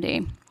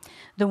community.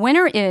 The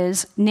winner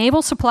is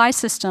Naval Supply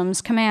Systems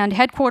Command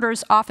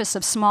Headquarters Office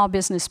of Small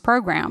Business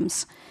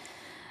Programs.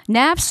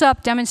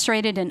 NAVSUP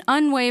demonstrated an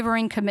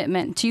unwavering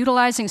commitment to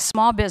utilizing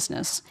small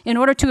business in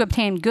order to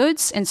obtain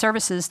goods and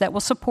services that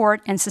will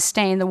support and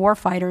sustain the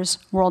warfighters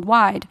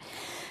worldwide.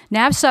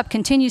 NAVSUP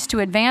continues to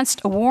advance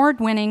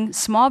award-winning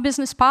small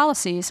business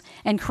policies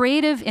and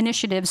creative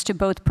initiatives to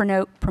both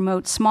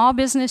promote small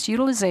business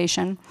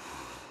utilization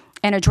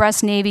and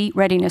address Navy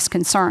readiness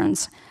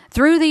concerns.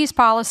 Through these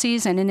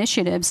policies and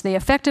initiatives, they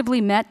effectively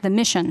met the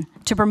mission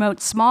to promote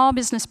small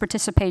business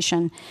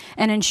participation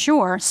and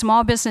ensure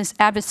small business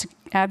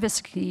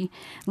advocacy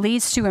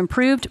leads to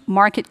improved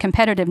market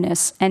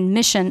competitiveness and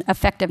mission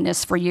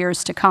effectiveness for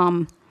years to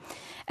come.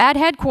 At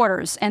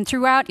headquarters and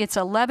throughout its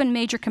 11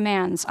 major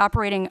commands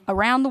operating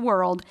around the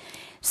world,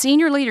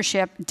 senior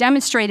leadership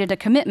demonstrated a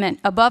commitment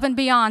above and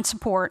beyond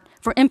support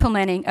for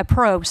implementing a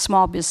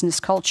pro-small business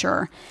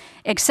culture.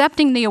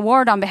 Accepting the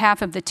award on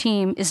behalf of the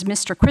team is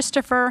Mr.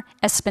 Christopher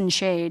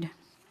Espenshade.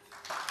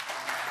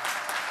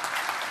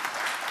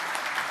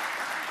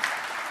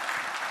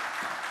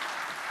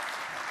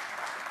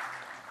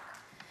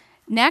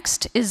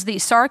 Next is the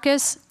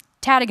Sarkis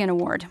Tadigan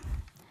Award.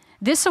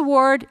 This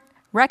award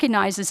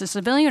recognizes a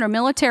civilian or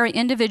military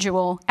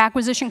individual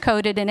acquisition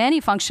coded in any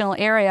functional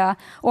area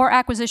or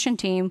acquisition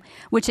team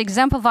which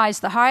exemplifies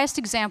the highest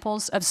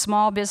examples of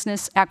small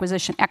business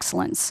acquisition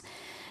excellence.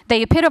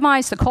 They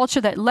epitomize the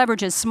culture that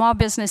leverages small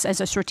business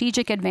as a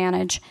strategic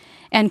advantage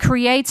and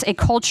creates a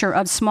culture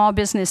of small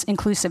business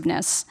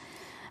inclusiveness.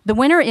 The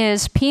winner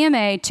is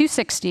PMA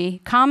 260,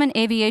 Common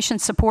Aviation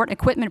Support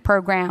Equipment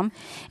Program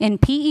in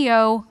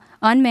PEO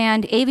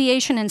Unmanned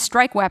Aviation and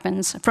Strike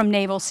Weapons from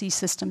Naval Sea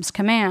Systems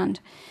Command.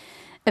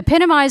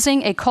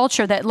 Epitomizing a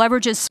culture that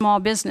leverages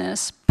small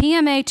business,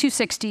 PMA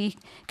 260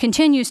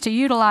 continues to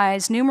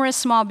utilize numerous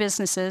small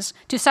businesses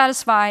to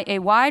satisfy a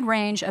wide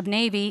range of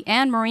Navy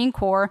and Marine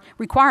Corps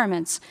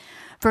requirements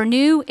for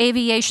new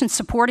aviation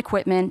support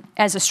equipment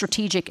as a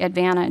strategic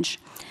advantage.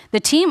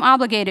 The team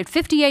obligated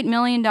 $58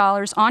 million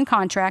on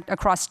contract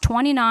across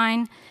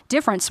 29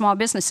 different small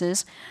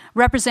businesses,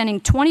 representing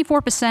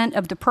 24%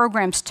 of the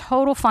program's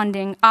total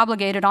funding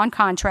obligated on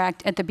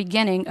contract at the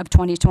beginning of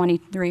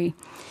 2023.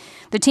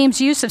 The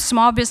team's use of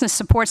small business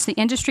supports the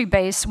industry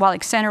base while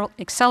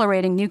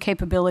accelerating new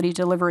capability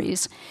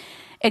deliveries.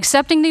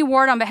 Accepting the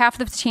award on behalf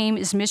of the team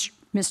is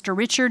Mr.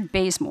 Richard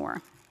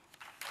Bazemore.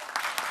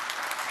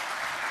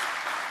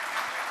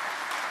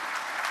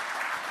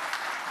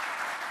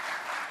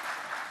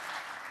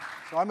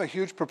 So I'm a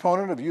huge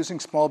proponent of using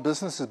small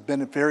business. It's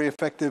been very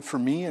effective for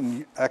me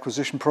in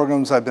acquisition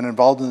programs I've been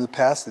involved in the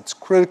past. It's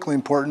critically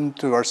important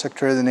to our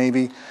Secretary of the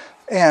Navy,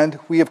 and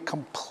we have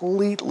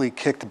completely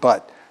kicked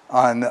butt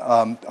on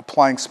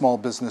applying small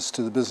business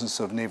to the business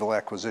of naval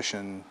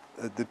acquisition.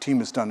 The team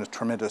has done a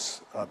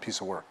tremendous piece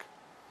of work.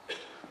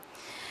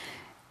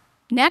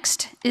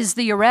 Next is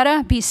the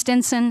Yoretta B.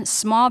 Stinson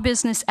Small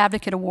Business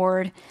Advocate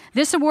Award.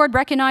 This award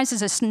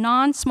recognizes a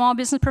non-small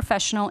business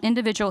professional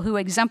individual who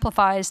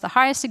exemplifies the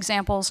highest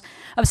examples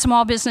of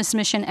small business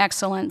mission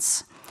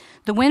excellence.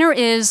 The winner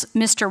is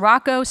Mr.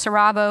 Rocco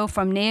Saravo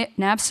from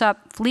NAVSUP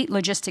Fleet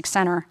Logistics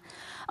Center.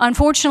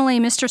 Unfortunately,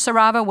 Mr.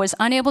 Sarava was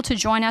unable to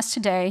join us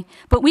today,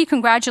 but we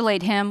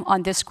congratulate him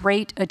on this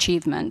great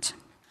achievement.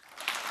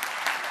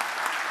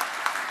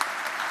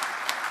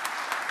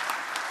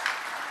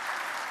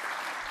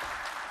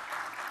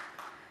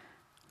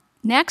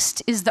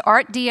 Next is the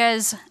Art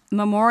Diaz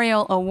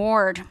Memorial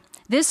Award.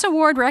 This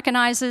award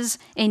recognizes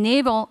a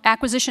Naval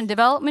Acquisition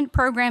Development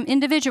Program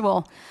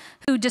individual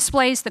who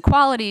displays the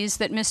qualities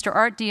that Mr.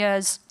 Art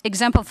Diaz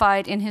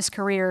exemplified in his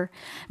career,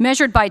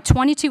 measured by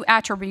 22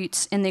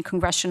 attributes in the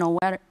congressional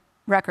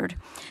record.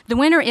 The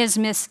winner is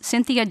Miss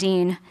Cynthia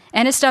Dean,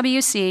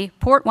 NSWC,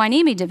 Port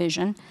Hueneme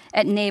Division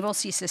at Naval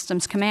Sea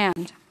Systems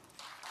Command.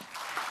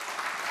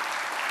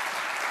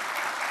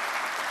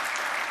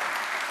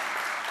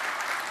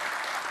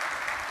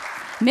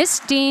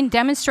 Ms. Dean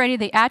demonstrated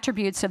the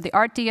attributes of the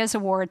Art Diaz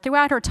Award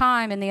throughout her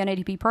time in the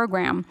NADP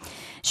program.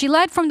 She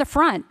led from the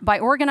front by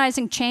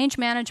organizing change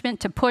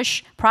management to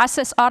push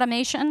process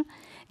automation,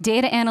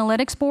 data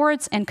analytics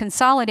boards, and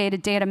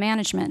consolidated data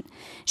management.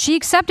 She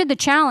accepted the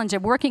challenge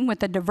of working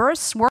with a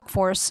diverse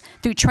workforce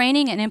through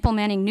training and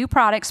implementing new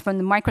products from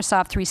the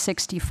Microsoft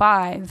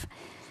 365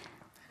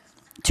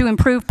 to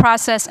improve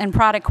process and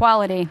product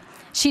quality.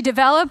 She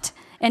developed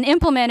and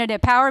implemented a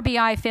Power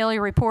BI failure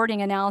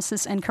reporting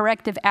analysis and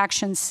corrective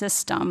action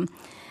system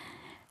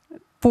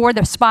for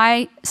the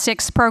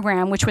SPY-6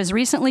 program, which was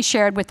recently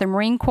shared with the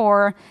Marine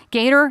Corps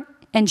Gator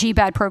and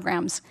GBAD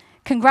programs.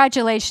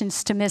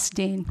 Congratulations to Ms.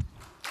 Dean.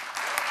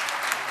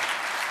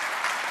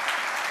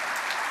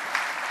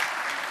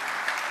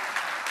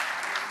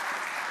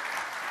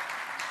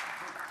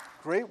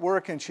 Great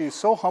work, and she's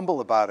so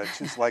humble about it.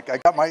 She's like,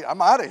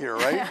 I'm out of here,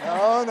 right?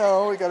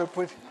 No, we got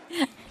to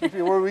keep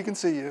you where we can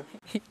see you.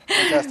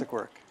 Fantastic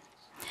work.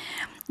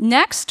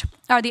 Next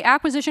are the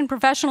Acquisition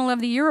Professional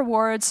of the Year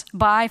Awards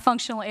by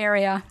functional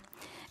area.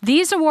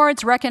 These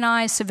awards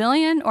recognize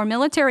civilian or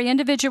military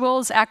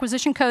individuals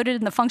acquisition coded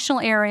in the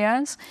functional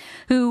areas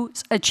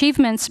whose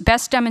achievements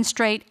best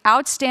demonstrate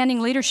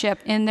outstanding leadership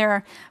in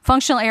their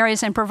functional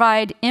areas and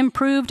provide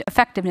improved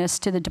effectiveness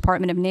to the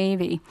Department of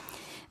Navy.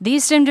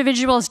 These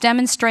individuals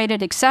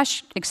demonstrated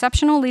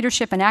exceptional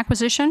leadership in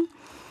acquisition,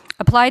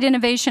 applied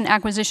innovation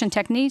acquisition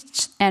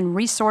techniques, and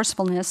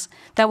resourcefulness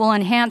that will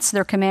enhance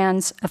their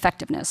command's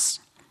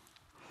effectiveness.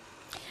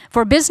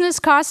 For business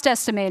cost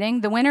estimating,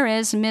 the winner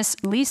is Ms.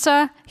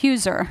 Lisa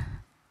Heiser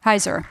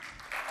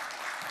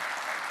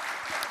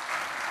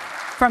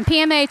from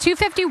PMA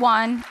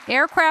 251,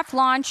 Aircraft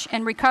Launch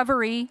and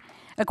Recovery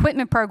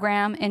Equipment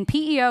Program and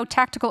PEO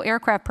Tactical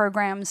Aircraft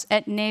Programs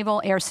at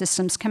Naval Air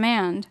Systems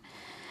Command.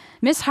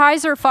 Ms.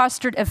 Heiser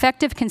fostered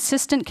effective,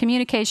 consistent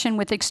communication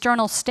with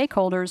external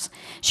stakeholders.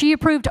 She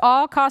approved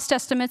all cost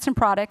estimates and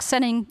products,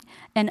 setting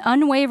an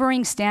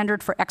unwavering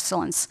standard for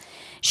excellence.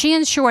 She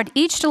ensured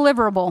each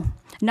deliverable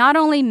not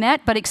only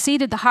met but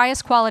exceeded the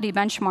highest quality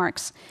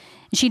benchmarks.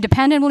 She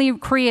dependably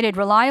created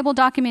reliable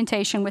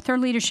documentation with her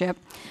leadership,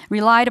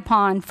 relied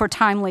upon for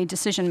timely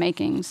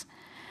decision-makings.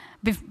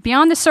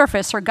 Beyond the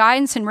surface, her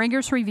guidance and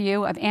rigorous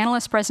review of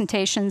analyst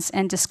presentations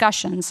and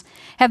discussions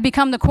have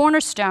become the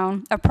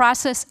cornerstone of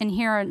process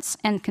adherence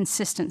and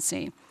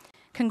consistency.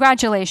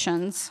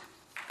 Congratulations.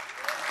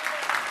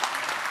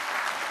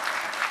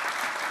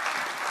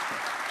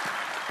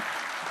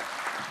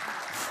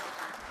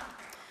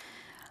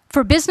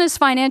 For business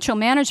financial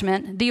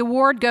management, the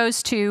award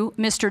goes to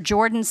Mr.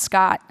 Jordan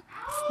Scott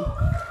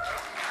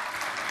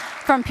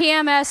from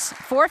PMS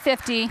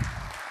 450,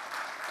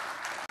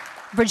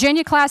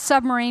 Virginia-class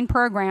submarine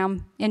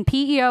program in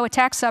PEO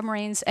attack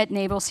submarines at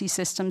Naval Sea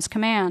Systems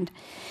Command.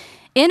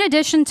 In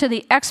addition to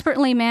the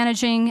expertly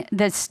managing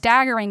the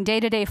staggering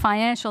day-to-day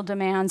financial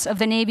demands of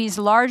the Navy's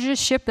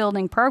largest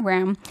shipbuilding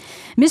program,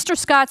 Mr.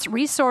 Scott's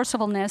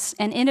resourcefulness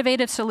and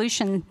innovative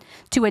solution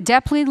to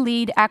adeptly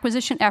lead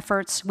acquisition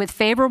efforts with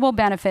favorable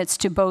benefits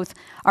to both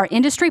our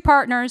industry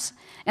partners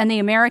and the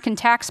American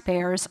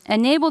taxpayers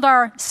enabled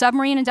our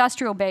submarine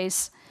industrial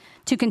base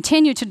to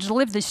continue to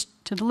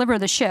deliver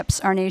the ships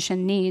our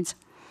nation needs.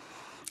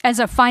 As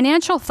a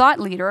financial thought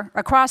leader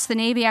across the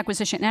Navy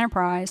acquisition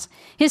enterprise,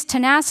 his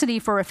tenacity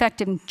for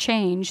effective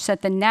change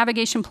set the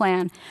navigation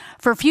plan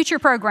for future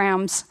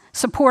programs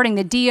supporting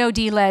the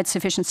DoD-led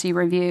sufficiency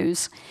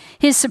reviews.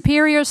 His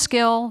superior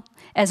skill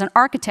as an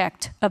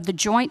architect of the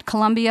Joint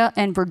Columbia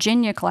and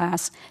Virginia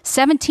class,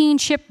 17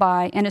 ship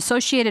buy, and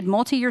associated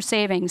multi-year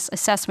savings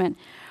assessment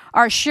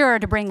are sure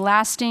to bring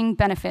lasting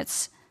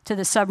benefits to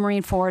the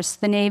submarine force,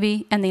 the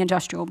Navy, and the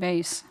industrial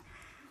base.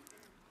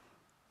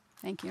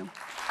 Thank you.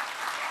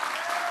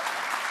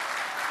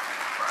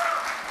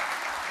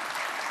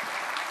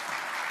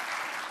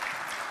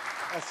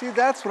 See,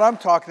 that's what I'm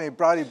talking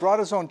about. He brought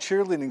his own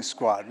cheerleading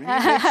squad. We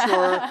need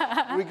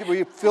to make sure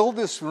we fill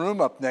this room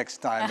up next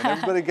time, and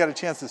everybody got a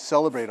chance to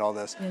celebrate all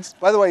this. Yes.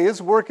 By the way,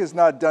 his work is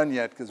not done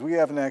yet because we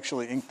haven't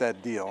actually inked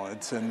that deal.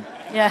 It's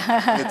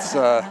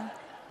a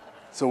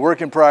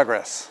work in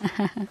progress.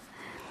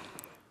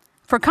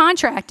 For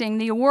contracting,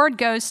 the award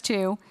goes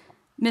to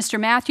Mr.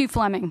 Matthew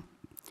Fleming,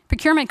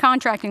 Procurement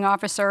Contracting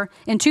Officer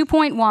in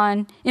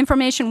 2.1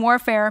 Information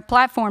Warfare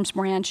Platforms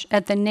Branch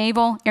at the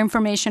Naval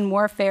Information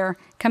Warfare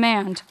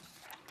Command.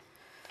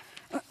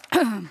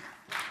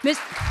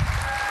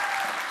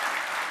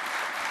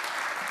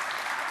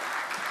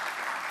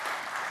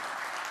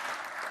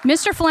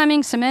 Mr.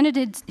 Fleming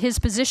cemented his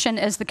position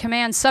as the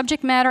command's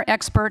subject matter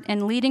expert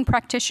and leading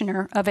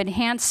practitioner of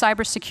enhanced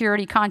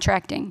cybersecurity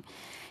contracting.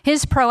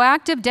 His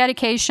proactive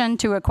dedication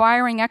to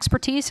acquiring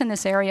expertise in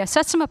this area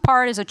sets him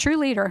apart as a true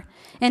leader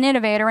and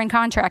innovator in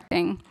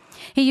contracting.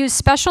 He used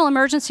special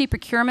emergency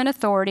procurement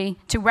authority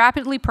to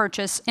rapidly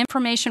purchase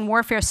information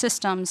warfare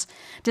systems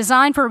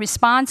designed for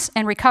response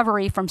and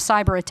recovery from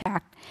cyber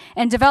attack,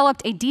 and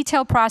developed a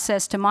detailed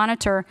process to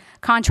monitor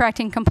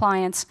contracting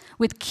compliance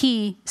with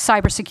key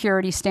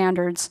cybersecurity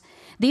standards.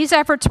 These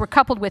efforts were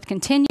coupled with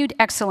continued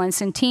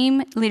excellence in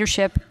team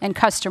leadership and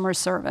customer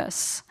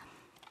service.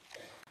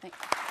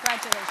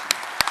 Congratulations.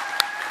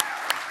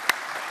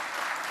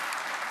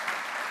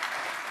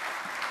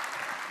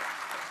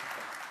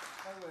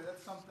 By the way,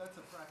 that's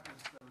a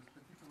practice that was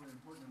particularly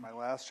important in my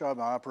last job,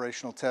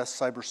 operational tests,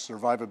 cyber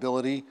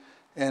survivability.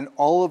 And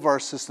all of our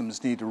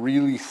systems need to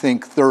really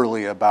think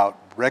thoroughly about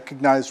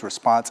recognize,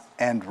 response,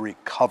 and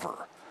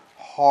recover.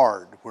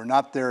 Hard. We're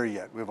not there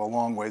yet. We have a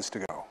long ways to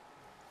go.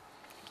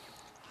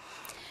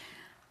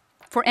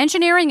 For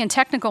engineering and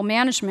technical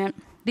management,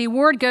 the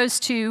award goes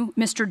to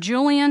Mr.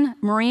 Julian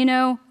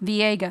Marino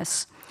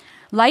Villegas,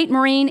 Light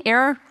Marine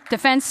Air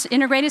Defense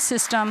Integrated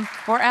System,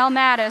 or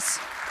LMATIS,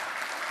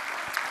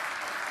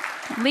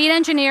 lead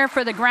engineer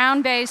for the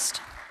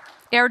ground-based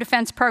air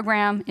defense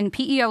program in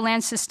PEO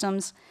Land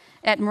Systems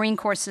at Marine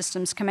Corps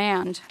Systems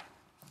Command.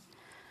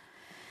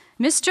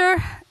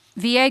 Mr.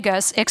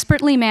 Villegas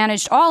expertly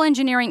managed all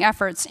engineering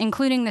efforts,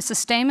 including the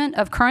sustainment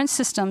of current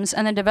systems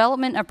and the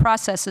development of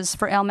processes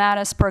for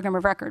LMATIS program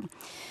of record.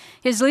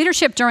 His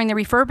leadership during the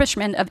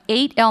refurbishment of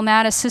 8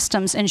 LMATIS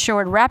systems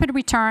ensured rapid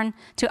return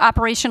to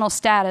operational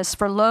status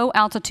for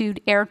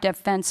low-altitude air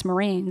defense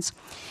Marines.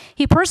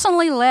 He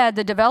personally led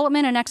the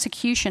development and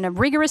execution of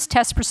rigorous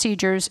test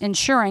procedures,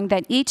 ensuring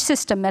that each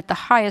system met the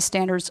highest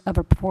standards of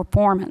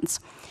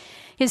performance.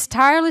 His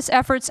tireless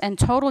efforts and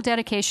total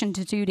dedication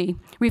to duty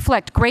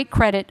reflect great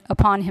credit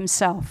upon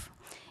himself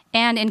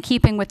and in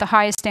keeping with the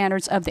highest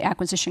standards of the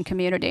acquisition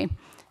community.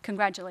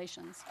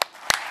 Congratulations.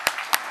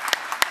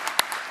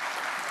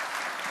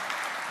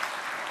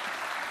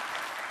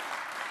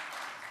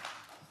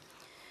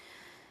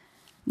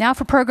 Now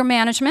for program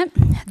management,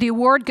 the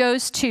award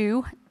goes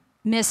to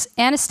Miss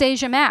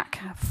Anastasia Mack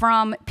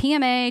from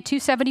PMA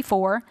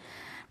 274,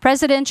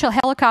 Presidential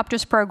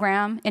Helicopters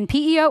Program in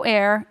PEO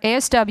Air,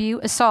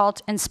 ASW,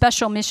 Assault, and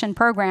Special Mission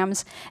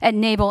Programs at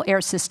Naval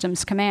Air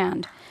Systems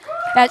Command.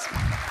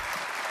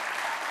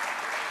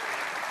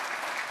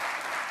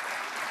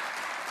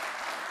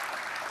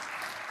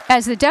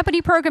 As the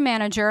Deputy Program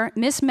Manager,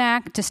 Ms.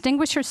 Mack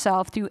distinguished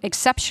herself through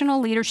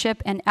exceptional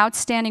leadership and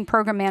outstanding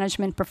program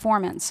management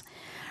performance.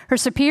 Her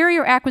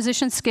superior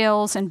acquisition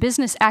skills and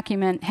business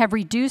acumen have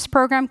reduced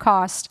program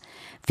costs,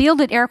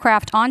 fielded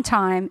aircraft on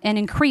time, and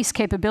increased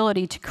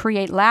capability to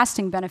create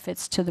lasting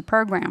benefits to the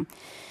program.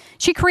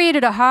 She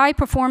created a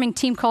high-performing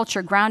team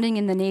culture grounding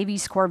in the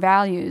Navy's core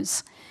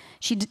values.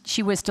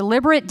 She was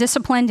deliberate,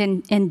 disciplined,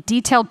 and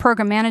detailed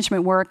program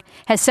management work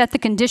has set the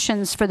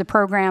conditions for the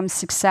program's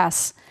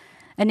success,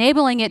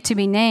 enabling it to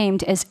be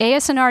named as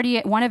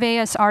one of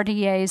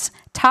ASRDA's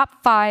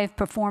top 5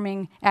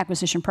 performing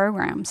acquisition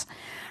programs.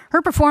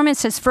 Her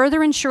performance has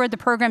further ensured the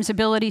program's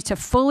ability to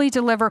fully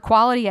deliver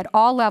quality at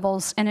all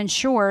levels and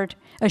assured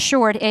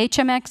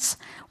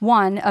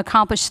HMX-1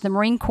 accomplished the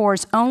Marine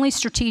Corps' only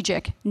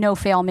strategic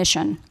no-fail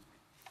mission.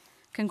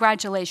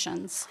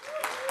 Congratulations.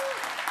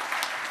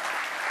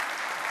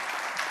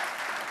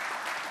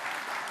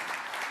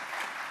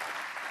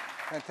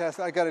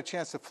 Fantastic. I got a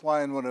chance to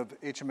fly in one of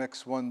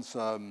HMX-1's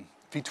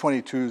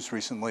V-22s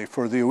recently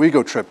for the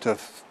Owego trip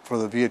for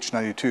the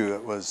VH-92.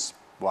 It was,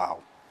 wow,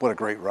 what a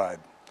great ride.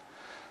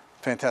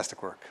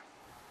 Fantastic work.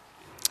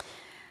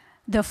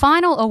 The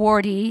final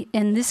awardee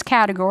in this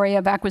category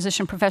of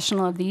Acquisition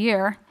Professional of the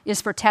Year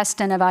is for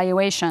Test and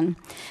Evaluation,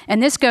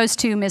 and this goes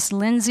to Ms.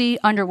 Lindsay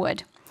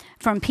Underwood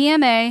from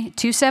PMA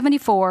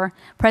 274,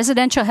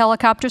 Presidential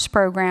Helicopters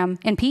Program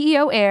in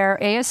PEO Air,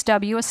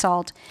 ASW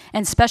Assault,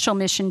 and Special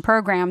Mission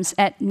Programs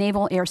at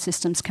Naval Air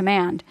Systems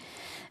Command.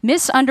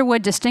 Ms.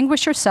 Underwood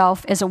distinguished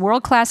herself as a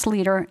world-class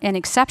leader and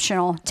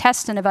exceptional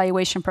test and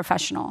evaluation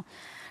professional.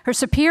 Her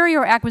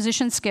superior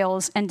acquisition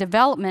skills and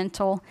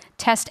developmental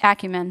test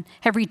acumen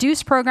have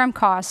reduced program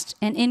costs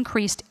and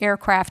increased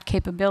aircraft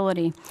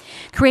capability,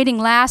 creating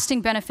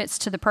lasting benefits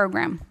to the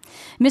program.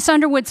 Ms.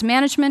 Underwood's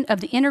management of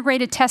the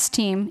integrated test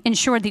team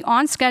ensured the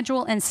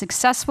on-schedule and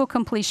successful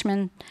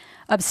completion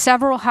of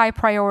several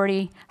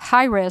high-priority,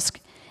 high-risk,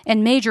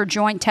 and major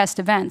joint test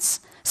events,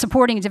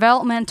 supporting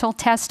developmental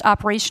test,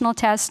 operational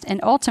test, and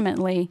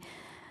ultimately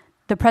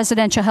the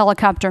Presidential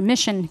Helicopter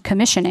Mission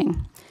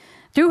commissioning.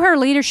 Through her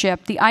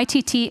leadership, the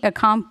ITT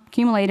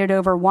accumulated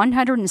over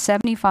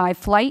 175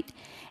 flight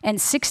and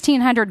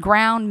 1,600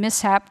 ground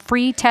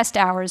mishap-free test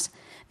hours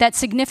that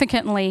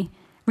significantly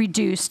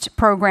reduced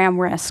program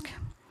risk.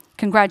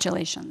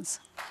 Congratulations.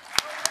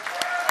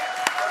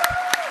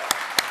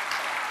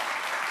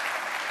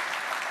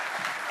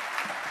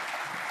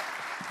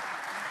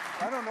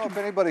 I don't know if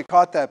anybody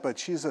caught that, but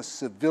she's a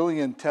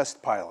civilian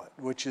test pilot,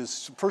 which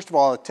is, first of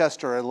all, a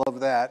tester. I love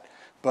that.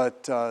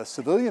 But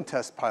civilian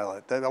test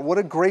pilot, what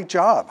a great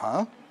job,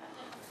 huh?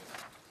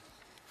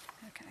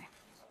 Okay.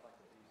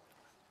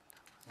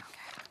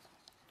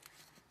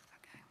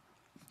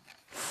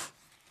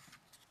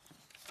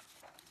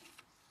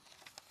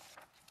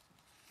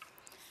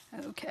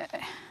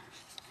 Okay.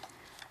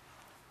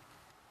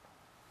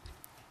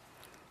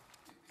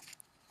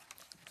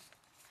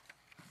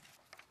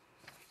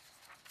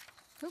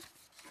 Oop.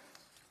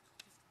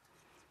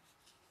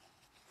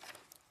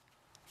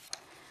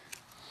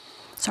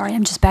 Sorry,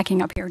 I'm just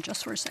backing up here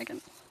just for a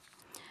second.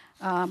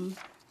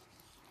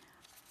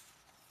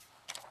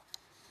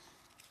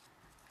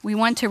 We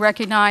want to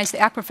recognize the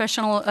ACT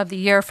Professional of the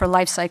Year for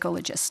Life Cycle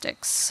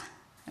Logistics.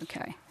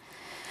 Okay.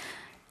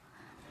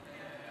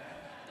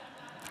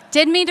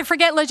 Didn't mean to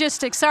forget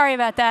logistics. Sorry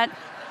about that.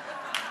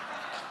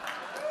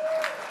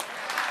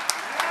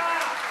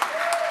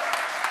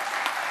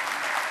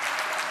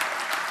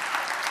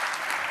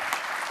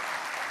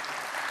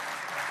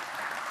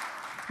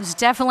 It was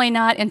definitely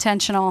not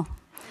intentional.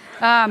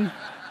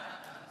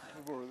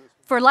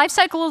 For Life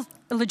Cycle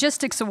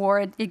Logistics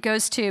Award, it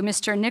goes to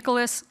Mr.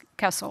 Nicholas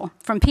Kessel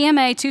from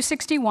PMA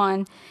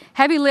 261,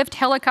 Heavy Lift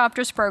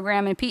Helicopters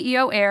Program and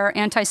PEO Air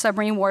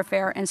Anti-Submarine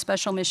Warfare and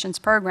Special Missions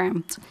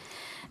Programs.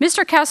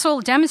 Mr.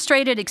 Kessel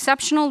demonstrated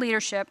exceptional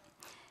leadership,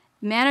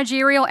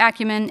 managerial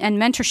acumen, and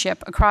mentorship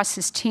across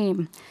his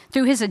team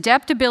through his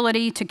adept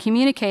ability to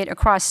communicate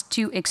across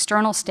to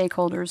external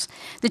stakeholders.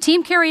 The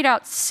team carried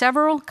out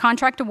several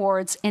contract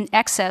awards in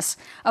excess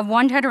of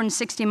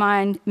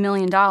 $169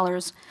 million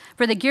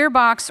for the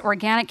Gearbox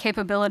Organic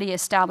Capability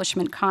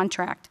Establishment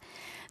contract.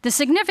 The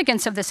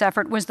significance of this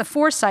effort was the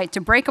foresight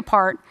to break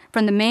apart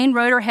from the main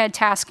rotor head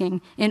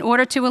tasking in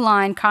order to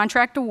align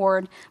contract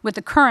award with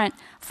the current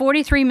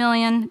 $43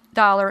 million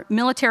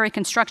military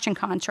construction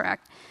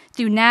contract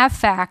through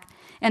NAVFAC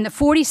and the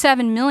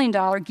 $47 million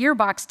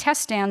gearbox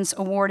test stands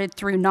awarded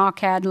through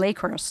NAWCAD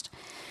Lakehurst.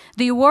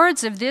 The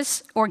awards of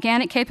this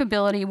organic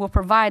capability will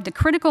provide the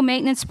critical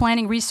maintenance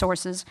planning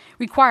resources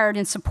required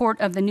in support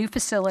of the new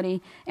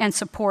facility and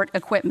support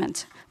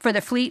equipment for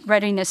the Fleet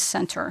Readiness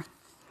Center.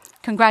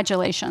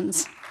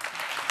 Congratulations.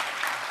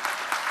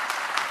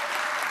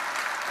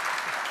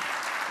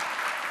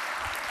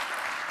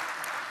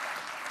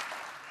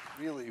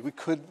 Really, we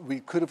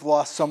could have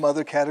lost some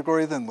other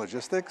category than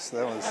logistics.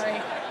 That was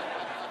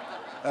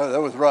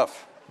that was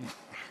rough.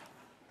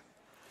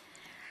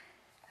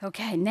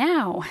 Okay,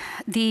 now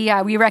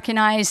we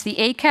recognize the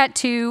ACAT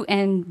 2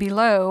 and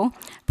below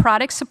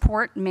Product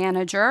Support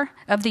Manager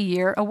of the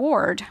Year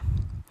award.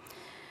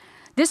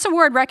 This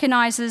award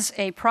recognizes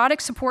a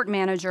product support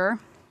manager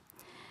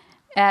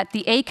at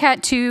the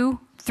ACAT 2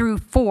 through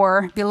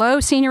 4 below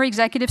Senior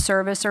Executive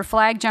Service or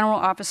Flag General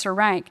Officer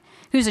rank,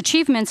 whose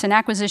achievements in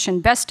acquisition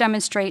best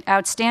demonstrate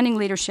outstanding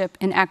leadership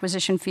in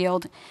acquisition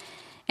field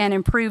and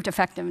improved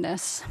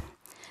effectiveness.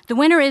 The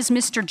winner is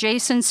Mr.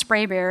 Jason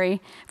Sprayberry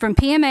from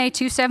PMA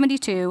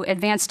 272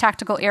 Advanced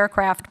Tactical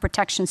Aircraft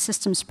Protection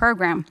Systems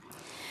Program.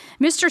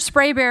 Mr.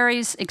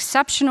 Sprayberry's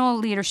exceptional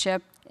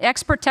leadership,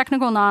 expert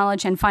technical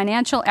knowledge, and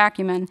financial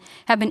acumen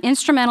have been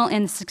instrumental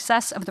in the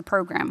success of the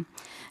program.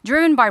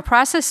 Driven by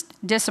process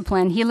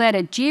discipline, he led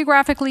a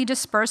geographically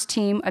dispersed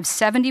team of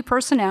 70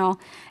 personnel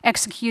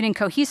executing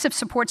cohesive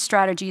support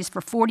strategies for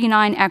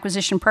 49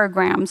 acquisition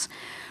programs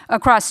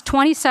across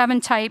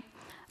 27 type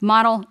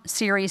model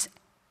series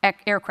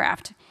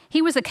aircraft.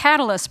 He was a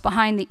catalyst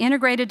behind the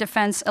Integrated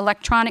Defense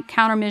Electronic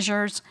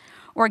Countermeasures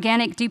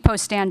Organic Depot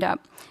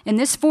Stand-Up. And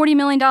this $40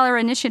 million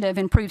initiative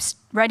improves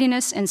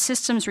readiness and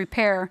systems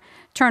repair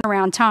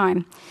turnaround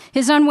time.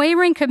 His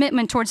unwavering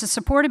commitment towards the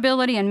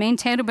supportability and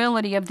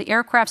maintainability of the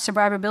aircraft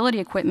survivability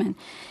equipment,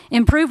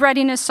 improved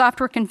readiness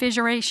software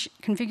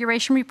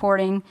configuration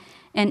reporting,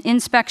 and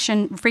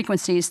inspection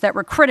frequencies that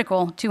were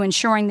critical to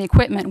ensuring the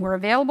equipment were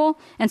available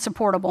and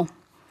supportable.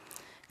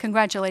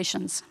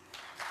 Congratulations.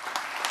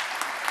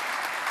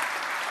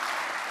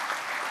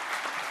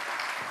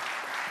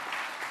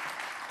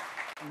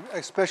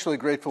 Especially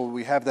grateful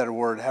we have that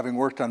award. Having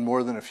worked on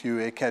more than a few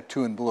ACAT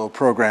 2 and below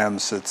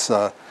programs,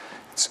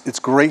 it's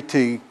great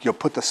to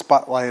put the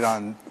spotlight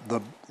on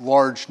the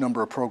large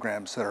number of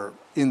programs that are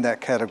in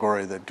that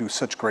category that do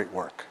such great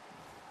work.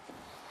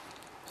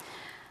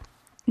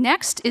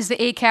 Next is the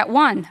ACAT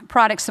 1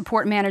 Product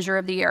Support Manager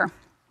of the Year.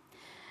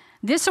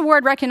 This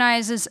award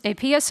recognizes a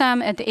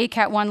PSM at the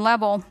ACAT 1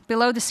 level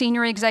below the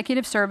Senior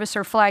Executive Service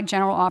or Flag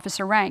General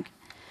Officer rank.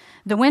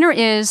 The winner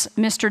is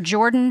Mr.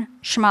 Jordan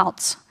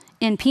Schmaltz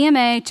in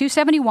PMA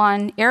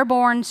 271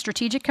 Airborne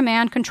Strategic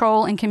Command,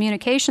 Control, and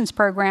Communications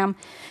Program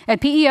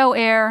at PEO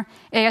Air,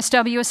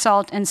 ASW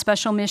Assault, and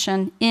Special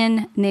Mission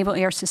in Naval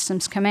Air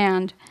Systems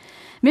Command.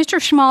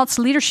 Mr. Schmaltz's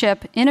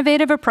leadership,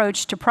 innovative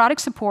approach to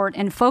product support,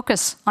 and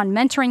focus on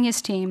mentoring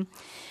his team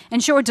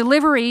ensure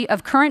delivery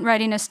of current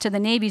readiness to the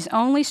Navy's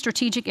only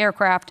strategic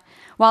aircraft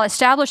while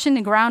establishing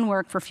the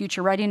groundwork for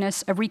future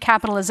readiness of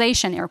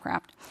recapitalization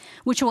aircraft,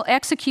 which will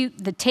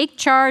execute the take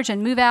charge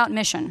and move out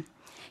mission.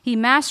 He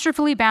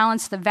masterfully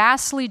balanced the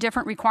vastly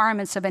different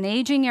requirements of an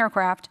aging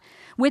aircraft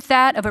with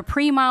that of a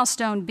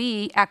pre-milestone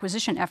B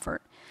acquisition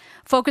effort,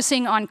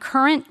 focusing on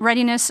current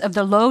readiness of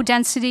the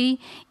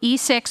low-density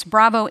E-6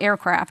 Bravo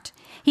aircraft.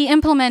 He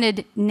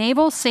implemented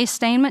Naval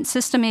Sustainment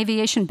System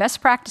Aviation best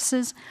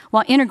practices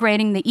while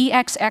integrating the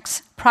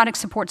EXX product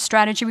support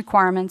strategy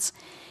requirements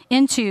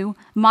into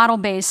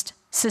model-based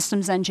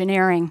Systems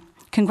Engineering.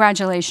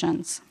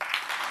 Congratulations.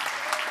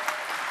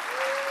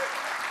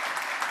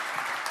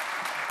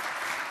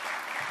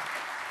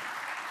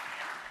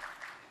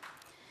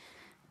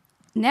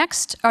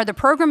 Next are the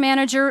Program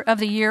Manager of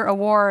the Year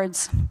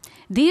awards.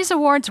 These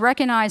awards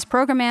recognize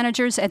program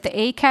managers at the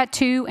ACAT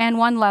 2 and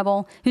 1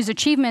 level whose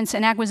achievements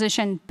in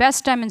acquisition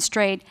best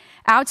demonstrate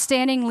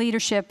outstanding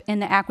leadership in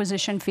the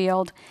acquisition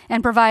field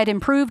and provide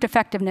improved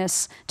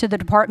effectiveness to the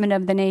Department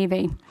of the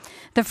Navy.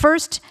 The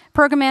first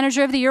Program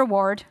Manager of the Year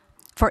award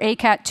for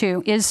ACAT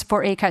 2 is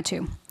for ACAT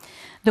 2.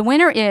 The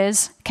winner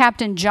is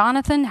Captain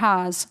Jonathan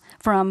Haas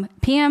from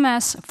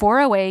PMS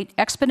 408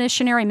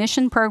 Expeditionary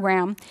Mission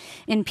Program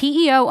in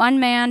PEO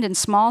Unmanned and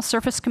Small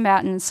Surface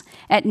Combatants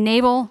at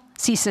Naval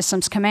Sea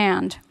Systems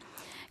Command.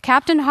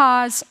 Captain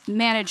Haas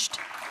managed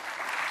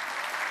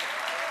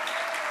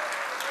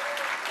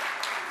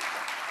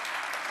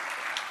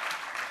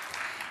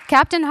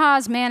Captain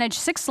Haas managed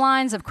 6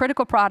 lines of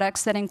critical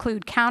products that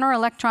include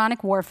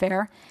counter-electronic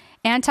warfare,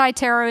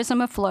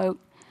 anti-terrorism afloat,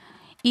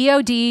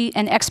 EOD,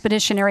 and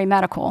expeditionary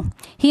medical.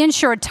 He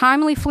ensured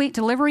timely fleet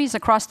deliveries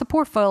across the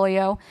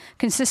portfolio,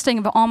 consisting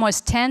of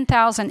almost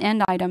 10,000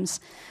 end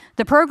items.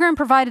 The program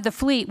provided the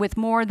fleet with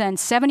more than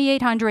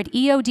 7,800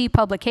 EOD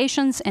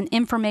publications and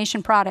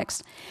information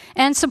products,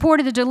 and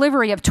supported the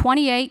delivery of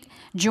 28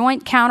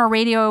 Joint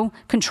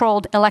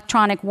Counter-Radio-Controlled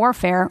Electronic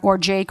Warfare, or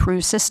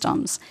JCREW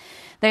systems.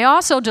 They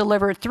also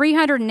delivered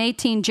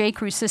 318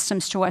 JCREW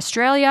systems to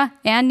Australia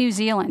and New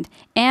Zealand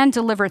and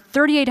delivered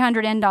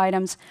 3,800 end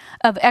items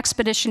of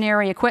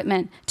expeditionary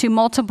equipment to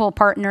multiple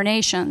partner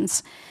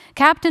nations.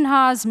 Captain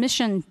Haas'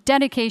 mission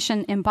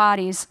dedication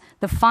embodies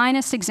the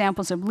finest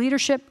examples of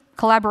leadership,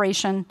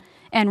 collaboration,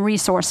 and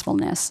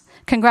resourcefulness.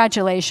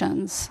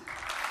 Congratulations.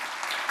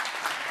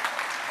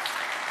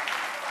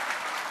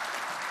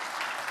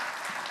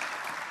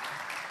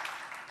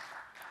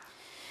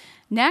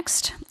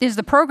 Next is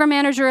the Program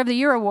Manager of the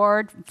Year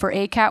Award for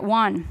ACAT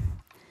 1.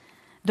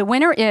 The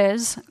winner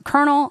is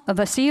Colonel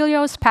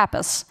Vasilios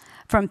Pappas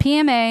from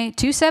PMA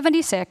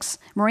 276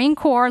 Marine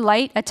Corps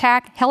Light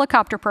Attack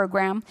Helicopter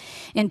Program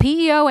in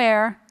PEO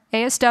Air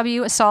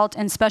ASW Assault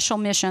and Special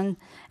Mission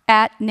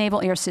at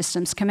Naval Air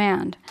Systems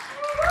Command.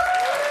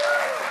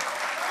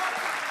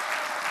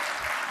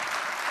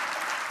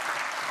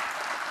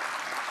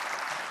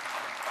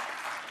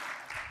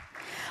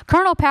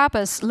 Colonel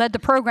Pappas led the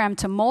program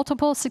to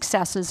multiple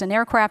successes in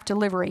aircraft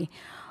delivery,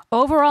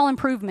 overall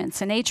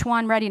improvements in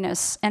H-1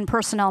 readiness, and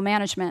personnel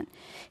management.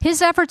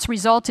 His efforts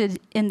resulted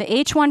in the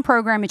H-1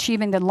 program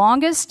achieving the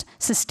longest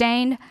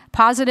sustained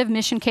positive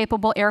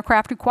mission-capable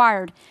aircraft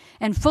required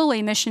and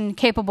fully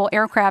mission-capable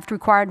aircraft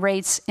required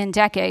rates in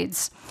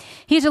decades.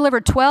 He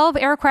delivered 12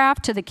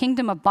 aircraft to the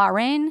Kingdom of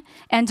Bahrain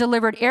and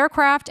delivered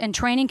aircraft and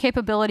training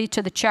capability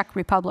to the Czech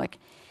Republic.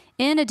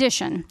 In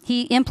addition,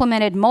 he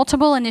implemented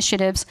multiple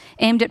initiatives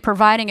aimed at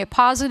providing a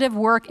positive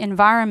work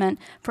environment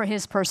for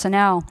his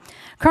personnel.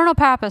 Colonel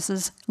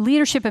Pappas's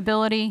leadership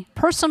ability,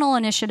 personal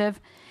initiative,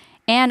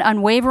 and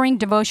unwavering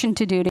devotion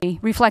to duty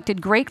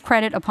reflected great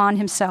credit upon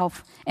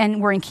himself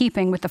and were in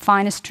keeping with the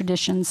finest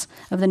traditions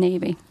of the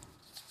Navy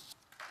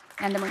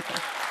and the Marine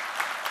Corps.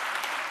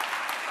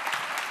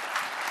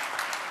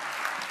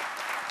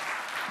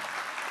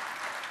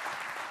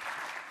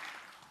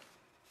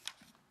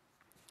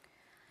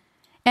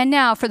 And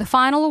now, for the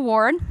final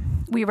award,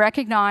 we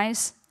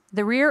recognize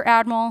the Rear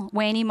Admiral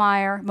Wayne E.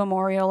 Meyer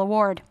Memorial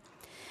Award.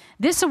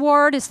 This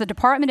award is the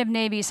Department of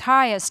Navy's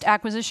highest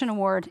acquisition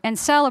award and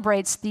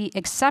celebrates the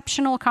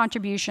exceptional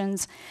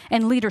contributions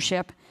and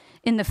leadership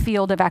in the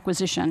field of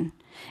acquisition.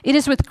 It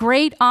is with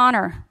great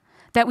honor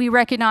that we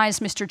recognize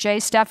Mr. J.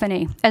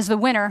 Stackley as the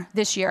winner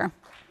this year.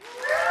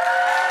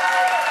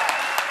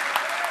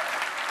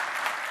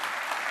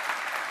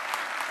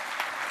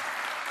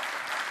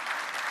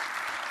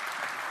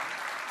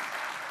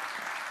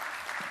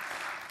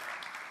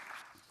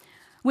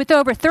 With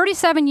over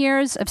 37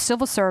 years of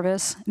civil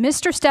service,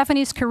 Mr.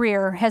 Stephanie's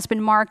career has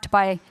been marked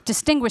by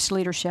distinguished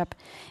leadership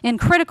in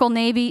critical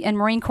Navy and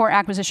Marine Corps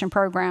acquisition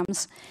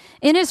programs.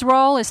 In his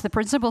role as the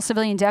Principal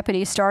Civilian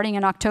Deputy starting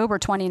in October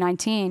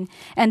 2019,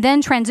 and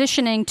then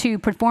transitioning to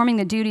performing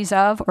the duties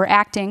of, or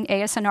acting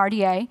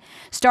ASNRDA,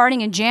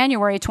 starting in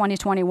January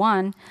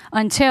 2021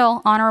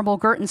 until Honorable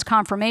Girton's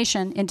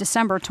confirmation in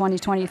December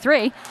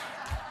 2023,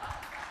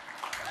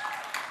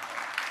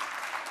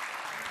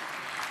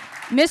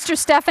 Mr.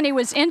 Stackley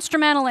was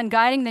instrumental in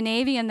guiding the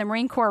Navy and the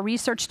Marine Corps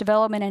research,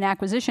 development, and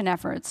acquisition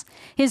efforts.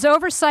 His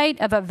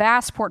oversight of a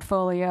vast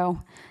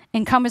portfolio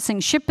encompassing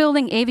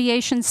shipbuilding,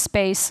 aviation,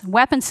 space,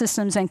 weapon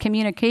systems, and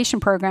communication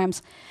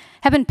programs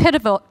have been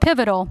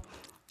pivotal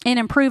in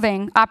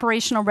improving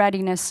operational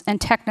readiness and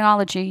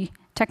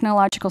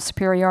technological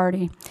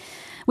superiority.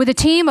 With a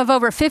team of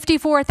over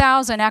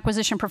 54,000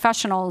 acquisition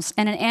professionals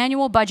and an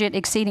annual budget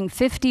exceeding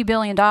 $50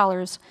 billion,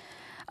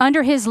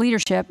 under his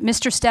leadership,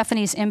 Mr.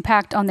 Stephanie's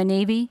impact on the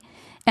Navy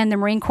and the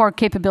Marine Corps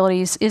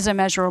capabilities is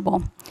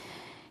immeasurable.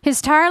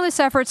 His tireless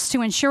efforts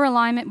to ensure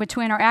alignment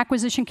between our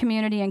acquisition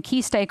community and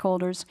key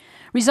stakeholders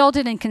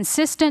resulted in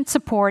consistent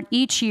support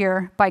each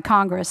year by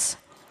Congress.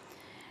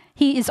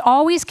 He is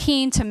always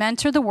keen to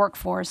mentor the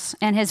workforce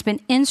and has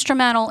been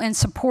instrumental in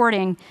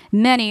supporting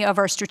many of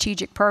our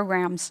strategic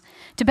programs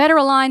to better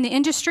align the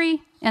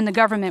industry and the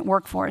government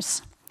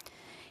workforce.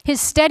 His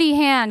steady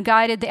hand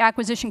guided the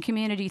acquisition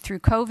community through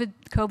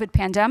COVID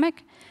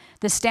pandemic,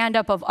 the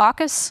stand-up of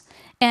AUKUS,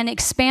 and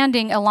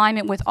expanding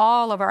alignment with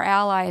all of our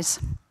allies,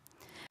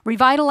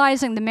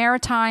 revitalizing the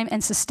maritime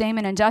and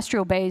sustainment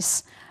industrial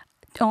base,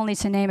 only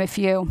to name a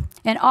few,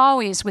 and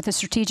always with a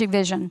strategic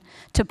vision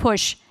to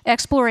push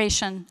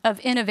exploration of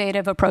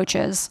innovative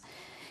approaches.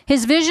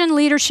 His vision,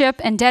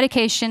 leadership, and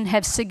dedication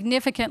have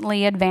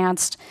significantly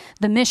advanced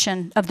the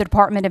mission of the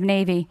Department of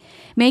Navy,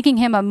 making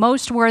him a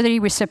most worthy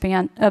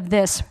recipient of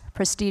this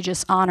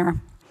prestigious honor.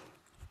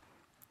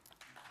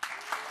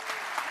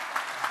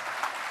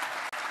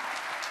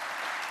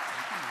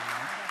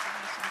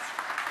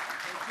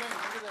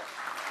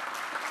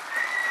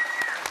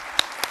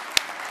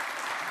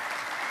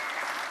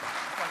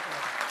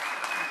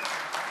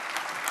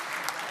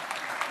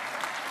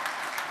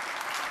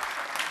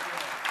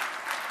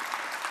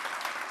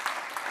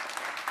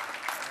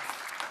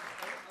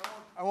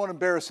 I won't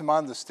embarrass him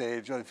on the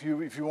stage. If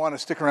you want to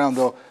stick around,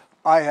 though,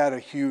 I had a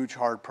huge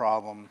heart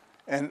problem,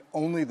 and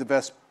only the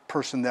best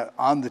person that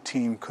on the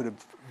team could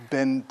have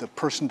been the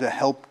person to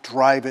help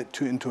drive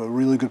it into a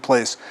really good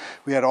place.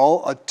 We had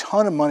a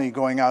ton of money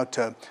going out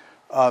to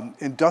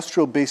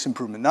industrial base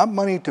improvement, not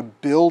money to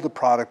build a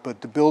product,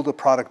 but to build a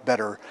product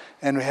better.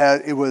 And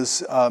it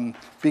was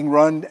being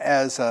run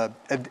as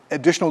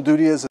additional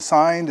duty as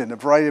assigned in a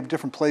variety of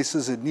different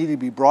places. It needed to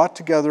be brought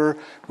together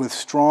with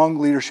strong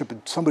leadership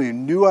and somebody who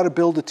knew how to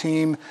build a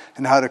team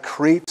and how to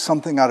create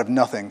something out of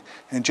nothing.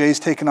 And Jay's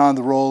taken on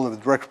the role of the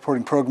direct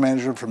reporting program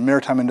manager for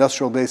Maritime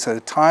Industrial Base at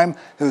a time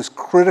that was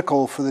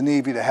critical for the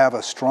Navy to have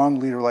a strong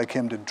leader like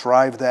him to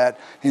drive that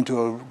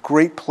into a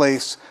great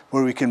place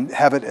where we can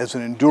have it as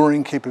an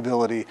enduring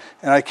capability.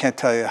 And I can't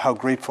tell you how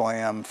grateful I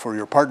am for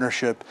your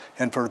partnership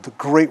and for the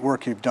great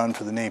work you've done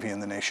for the Navy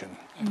and the nation.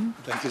 Mm-hmm.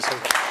 Thank you so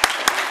much.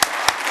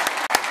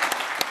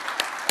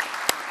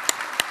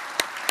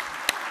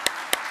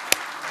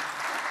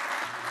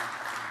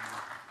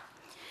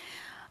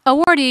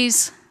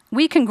 Awardees,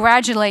 we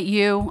congratulate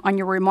you on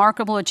your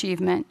remarkable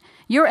achievement.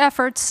 Your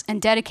efforts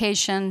and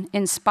dedication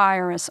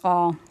inspire us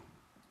all.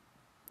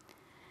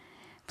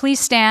 Please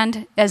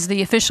stand as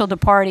the official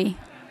departee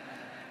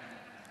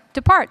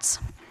departs.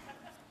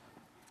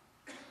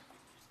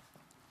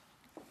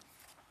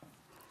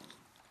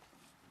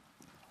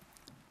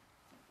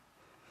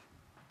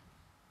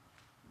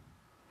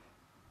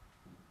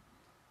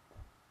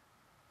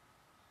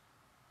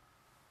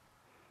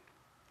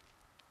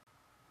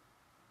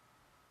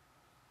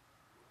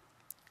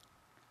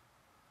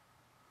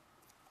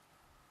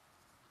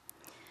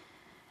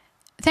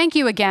 Thank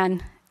you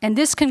again, and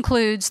this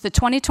concludes the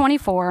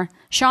 2024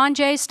 Sean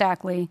J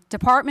Stackley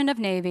Department of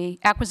Navy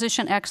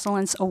Acquisition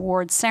Excellence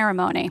Awards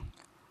Ceremony.